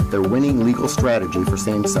discuss their winning legal strategy for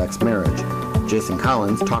same-sex marriage. Jason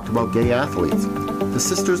Collins talked about gay athletes. The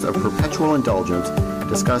Sisters of Perpetual Indulgence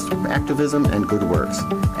discussed activism and good works.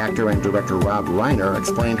 Actor and director Rob Reiner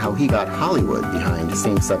explained how he got Hollywood behind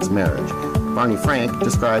same-sex marriage. Barney Frank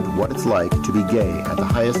described what it's like to be gay at the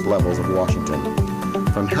highest levels of Washington.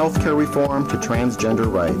 From healthcare reform to transgender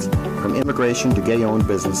rights, from immigration to gay-owned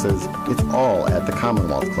businesses, it's all at the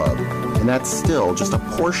Commonwealth Club. And that's still just a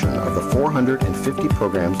portion of the 450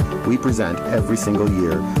 programs we present every single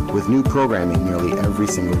year, with new programming nearly every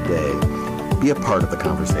single day. Be a part of the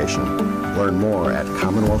conversation. Learn more at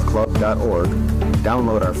commonwealthclub.org,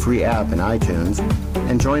 download our free app in iTunes,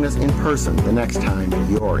 and join us in person the next time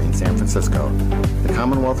you're in San Francisco. The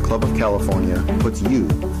Commonwealth Club of California puts you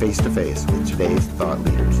face-to-face with today's thought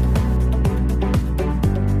leaders.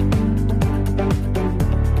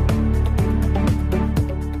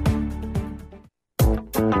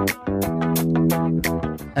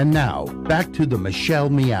 And now, back to the Michelle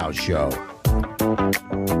Meow Show.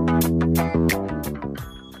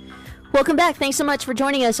 Welcome back. Thanks so much for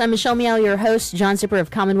joining us. I'm Michelle Meow, your host. John Zipper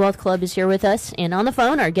of Commonwealth Club is here with us. And on the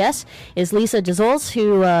phone, our guest is Lisa DeZols,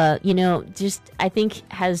 who, just, I think,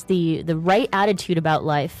 has the right attitude about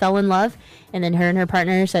life. Fell in love, and then her and her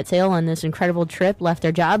partner set sail on this incredible trip, left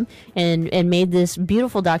their job, and made this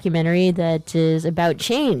beautiful documentary that is about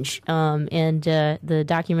change. The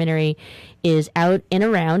documentary is out and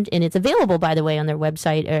around, and it's available, by the way, on their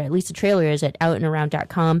website, or at least the trailer is at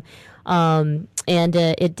outandaround.com.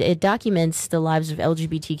 It documents the lives of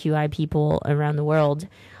LGBTQI people around the world.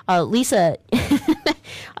 Lisa,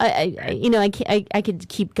 I could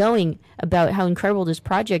keep going about how incredible this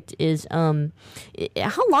project is. How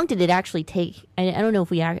long did it actually take? I don't know if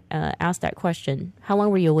we asked that question. How long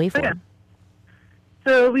were you away for? Yeah.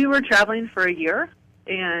 So we were traveling for a year,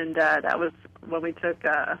 and that was when we took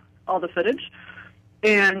all the footage.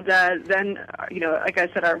 And then, like I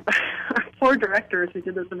said, our 4 directors who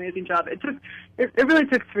did this amazing job. It really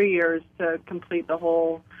took 3 years to complete the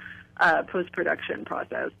whole post-production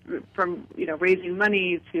process, from raising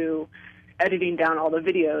money to editing down all the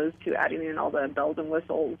videos to adding in all the bells and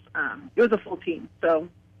whistles. It was a full team. So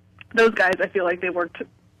those guys, I feel like they worked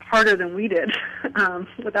harder than we did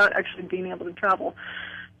without actually being able to travel.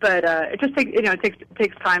 But it just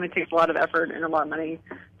takes time. It takes a lot of effort and a lot of money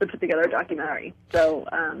to put together a documentary. So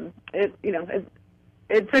it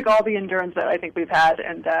took all the endurance that I think we've had,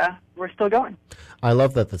 and we're still going. I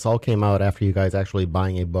love that this all came out after you guys actually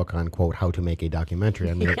buying a book on, quote, how to make a documentary.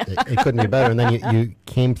 I mean, it couldn't be better. And then you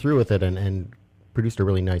came through with it and produced a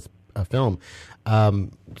really nice film.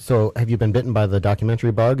 So have you been bitten by the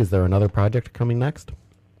documentary bug? Is there another project coming next?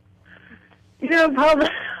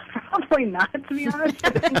 Probably not, to be honest.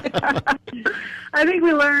 I think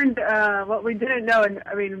we learned what we didn't know, and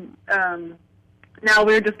I mean, now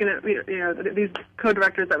we're just going to, these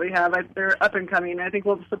co-directors that we have, they're up and coming. I think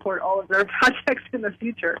we'll support all of their projects in the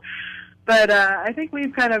future. But I think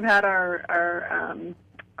we've kind of had our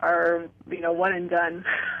one and done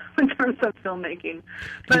in terms of filmmaking.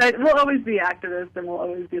 But we'll always be activists, and we'll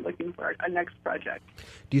always be looking for a next project.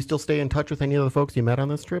 Do you still stay in touch with any of the folks you met on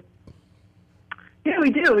this trip? Yeah,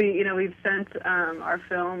 we do. We've sent our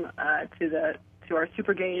film to our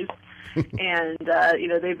super gays, and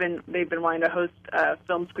they've been wanting to host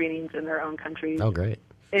film screenings in their own countries. Oh, great.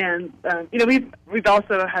 And we've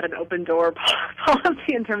also had an open door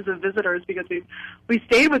policy in terms of visitors, because we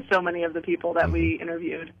stayed with so many of the people that we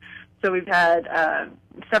interviewed. So we've had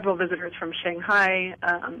several visitors from Shanghai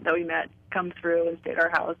that we met come through and stay at our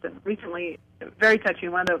house. And recently, very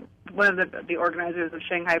touching, one of the organizers of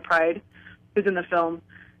Shanghai Pride, who's in the film,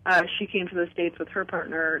 she came to the States with her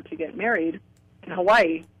partner to get married in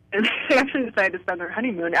Hawaii, and they actually decided to spend their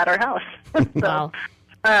honeymoon at our house. So,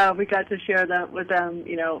 wow. We got to share that with them,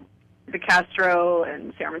 the Castro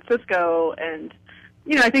and San Francisco, and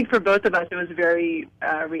I think for both of us it was very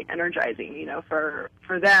re-energizing, for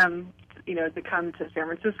them, to come to San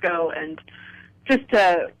Francisco and just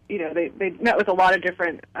to, they met with a lot of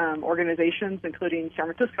different organizations, including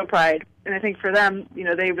San Francisco Pride, and I think for them,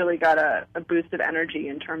 they really got a boost of energy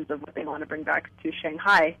in terms of what they want to bring back to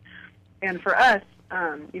Shanghai. And for us,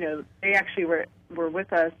 they actually were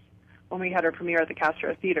with us when we had our premiere at the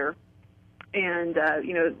Castro Theater, and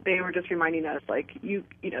they were just reminding us, like,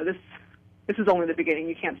 this is only the beginning.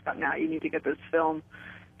 You can't stop now. You need to get this film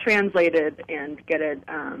translated and get it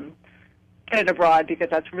abroad, because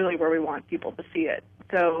that's really where we want people to see it.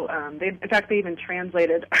 So they even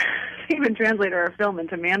translated our film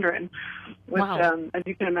into Mandarin, which, as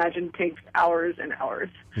you can imagine, takes hours and hours.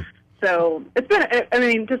 So it's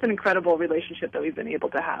been, just an incredible relationship that we've been able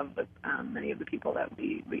to have with many of the people that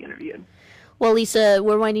we interviewed. Well, Lisa,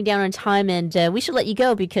 we're winding down on time, and we should let you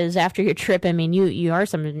go, because after your trip, you are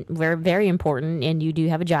something very, very important, and you do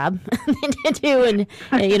have a job to do, and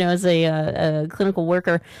as a clinical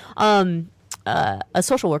worker, a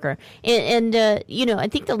social worker, and I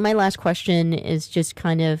think my last question is just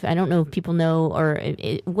kind of, I don't know if people know, or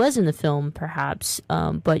it was in the film perhaps,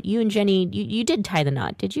 but you and Jenny, you did tie the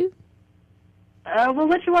knot, did you? We'll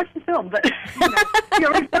let you watch the film, but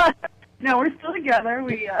we're still together.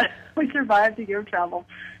 We survived a year of travel,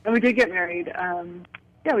 and we did get married.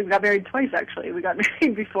 We got married twice, actually. We got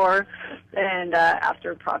married before and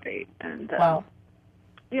after Prop 8, and wow.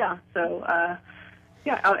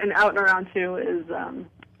 Out and around too is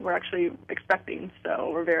we're actually expecting, so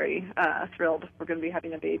we're very thrilled. We're going to be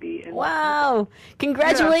having a baby. Wow!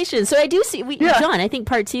 Congratulations! Yeah. So I do see, John. I think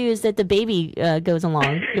part 2 is that the baby goes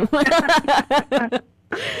along.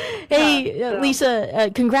 Hey,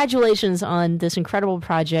 Lisa, congratulations on this incredible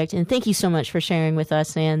project, and thank you so much for sharing with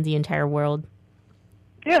us and the entire world.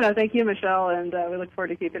 Yeah, no, thank you, Michelle, and we look forward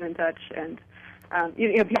to keeping in touch. And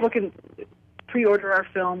people can pre-order our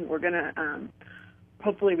film. We're going to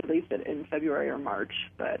hopefully release it in February or March.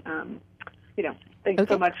 But, thanks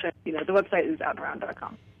so much. The website is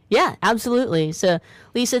outandaround.com. Yeah, absolutely. So,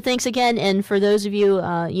 Lisa, thanks again. And for those of you,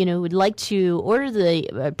 would like to order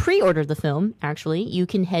pre-order the film, actually, you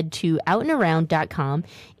can head to outandaround.com,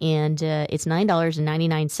 and it's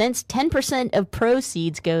 $9.99. 10% of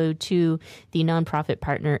proceeds go to the nonprofit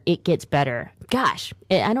partner, It Gets Better. Gosh,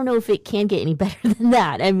 I don't know if it can get any better than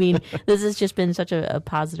that. I mean, this has just been such a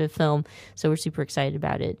positive film, so we're super excited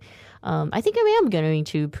about it. I think I am going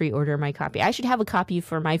to pre-order my copy. I should have a copy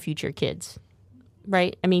for my future kids.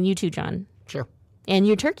 Right? I mean, you too, John. Sure. And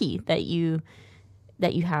your turkey that you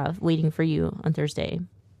have waiting for you on Thursday.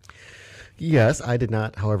 Yes, I did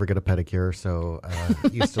not, however, get a pedicure, so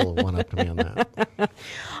you still one up to me on that.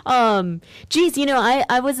 Geez,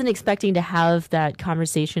 I wasn't expecting to have that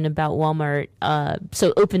conversation about Walmart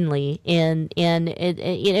so openly, and it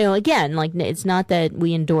again, like, it's not that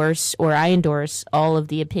we endorse or I endorse all of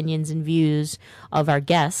the opinions and views of our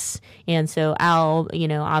guests, and so Al,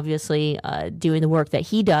 obviously doing the work that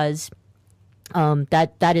he does,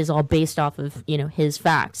 that is all based off of his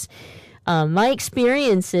facts. My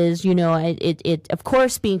experience is, it of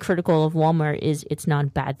course, being critical of Walmart it's not a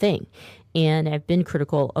bad thing. And I've been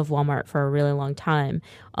critical of Walmart for a really long time.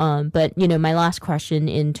 But, my last question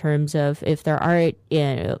in terms of if there are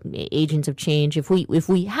agents of change, if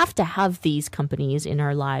we have to have these companies in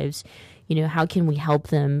our lives, how can we help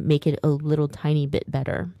them make it a little tiny bit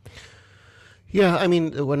better? Yeah, I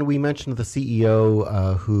mean, when we mentioned the CEO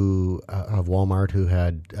of Walmart who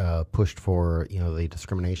had pushed for the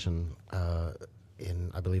discrimination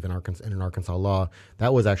in an Arkansas law,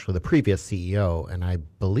 that was actually the previous CEO, and I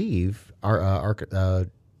believe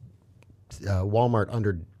Walmart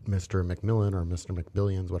under Mr. McMillan or Mr.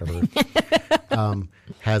 McBillions, whatever,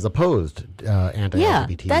 has opposed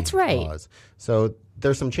anti-LGBT that's right. laws. So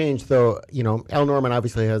there's some change, though. Al Norman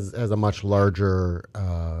obviously has a much larger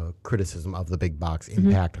criticism of the big box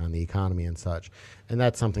impact on the economy and such, and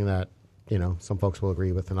that's something that some folks will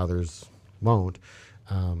agree with and others won't.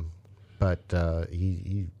 But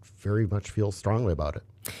he very much feels strongly about it.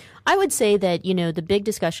 I would say that, the big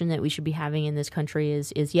discussion that we should be having in this country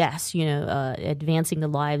is yes, advancing the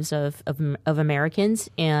lives of Americans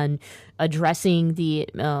and addressing the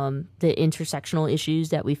intersectional issues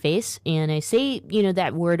that we face. And I say,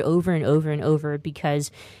 that word over and over and over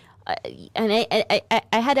because I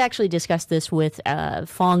had actually discussed this with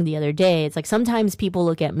Fong the other day. It's like sometimes people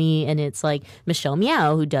look at me and it's like Michelle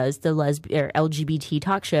Meow, who does the LGBT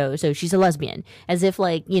talk show, so she's a lesbian, as if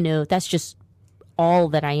that's just all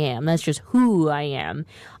that I am. That's just who I am.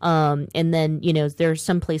 And then, there's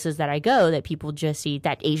some places that I go that people just see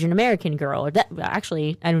that Asian American girl, or that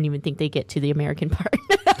actually, I don't even think they get to the American part.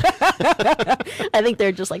 I think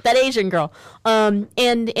they're just like that Asian girl. And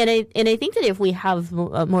I think that if we have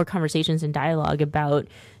more conversations and dialogue about,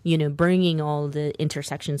 bringing all the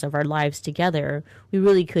intersections of our lives together, we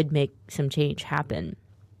really could make some change happen.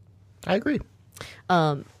 I agree.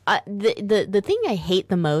 The thing I hate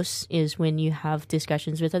the most is when you have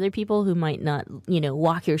discussions with other people who might not,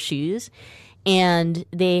 walk your shoes, and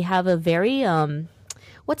they have a very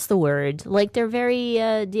what's the word? Like they're very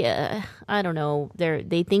I don't know.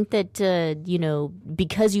 They think that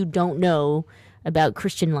because you don't know about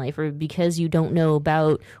Christian life or because you don't know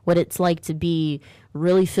about what it's like to be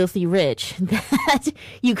really filthy rich, that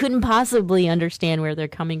you couldn't possibly understand where they're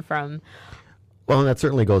coming from. Well, and that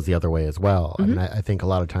certainly goes the other way as well. I mean, I think a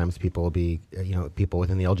lot of times people will be, people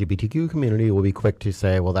within the LGBTQ community will be quick to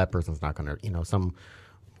say, well, that person's not going to, some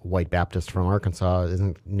white Baptist from Arkansas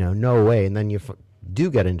isn't, no way. And then you do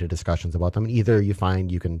get into discussions about them. Either you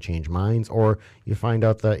find you can change minds, or you find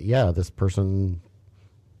out that, this person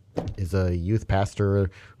is a youth pastor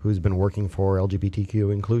who's been working for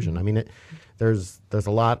LGBTQ inclusion. I mean, there's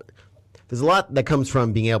a lot that comes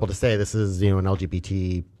from being able to say this is, an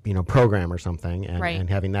LGBT, program or something, and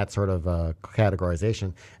having that sort of categorization.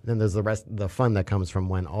 And then there's the fun that comes from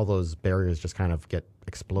when all those barriers just kind of get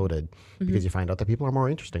exploded because you find out that people are more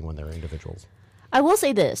interesting when they're individuals. I will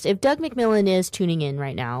say this: if Doug McMillan is tuning in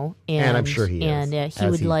right now, and I'm sure he is, and he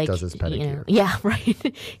would like, does his pedicure. Yeah,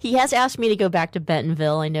 right. He has asked me to go back to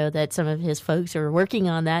Bentonville. I know that some of his folks are working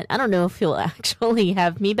on that. I don't know if he'll actually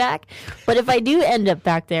have me back, but if I do end up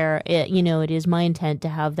back there, it is my intent to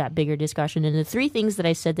have that bigger discussion. And the three things that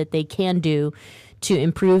I said that they can do to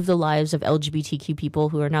improve the lives of LGBTQ people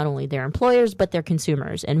who are not only their employers, but their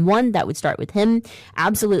consumers. And one, that would start with him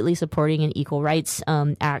absolutely supporting an equal rights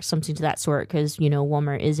act, something to that sort, because,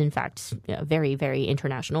 Walmart is, in fact, very, very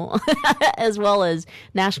international as well as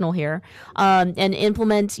national here, and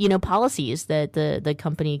implement, policies that the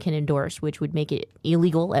company can endorse, which would make it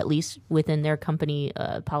illegal, at least within their company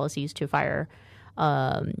policies, to fire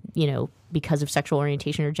because of sexual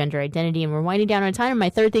orientation or gender identity. And we're winding down on time. And my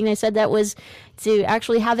third thing I said that was to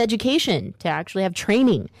actually have education, to actually have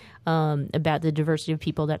training about the diversity of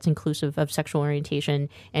people that's inclusive of sexual orientation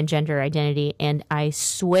and gender identity. And I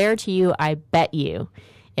swear to you, I bet you,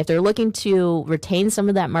 if they're looking to retain some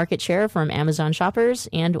of that market share from Amazon shoppers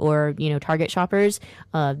and or, Target shoppers,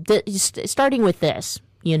 starting with this,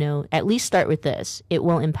 at least start with this, it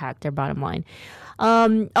will impact their bottom line.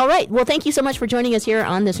 All right. Well, thank you so much for joining us here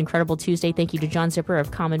on this incredible Tuesday. Thank you to John Zipper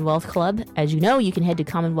of Commonwealth Club. As you know, you can head to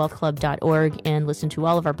commonwealthclub.org and listen to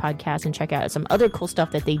all of our podcasts and check out some other cool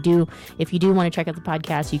stuff that they do. If you do want to check out the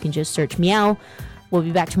podcast, you can just search Meow. We'll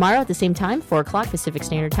be back tomorrow at the same time, 4 o'clock Pacific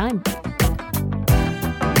Standard Time.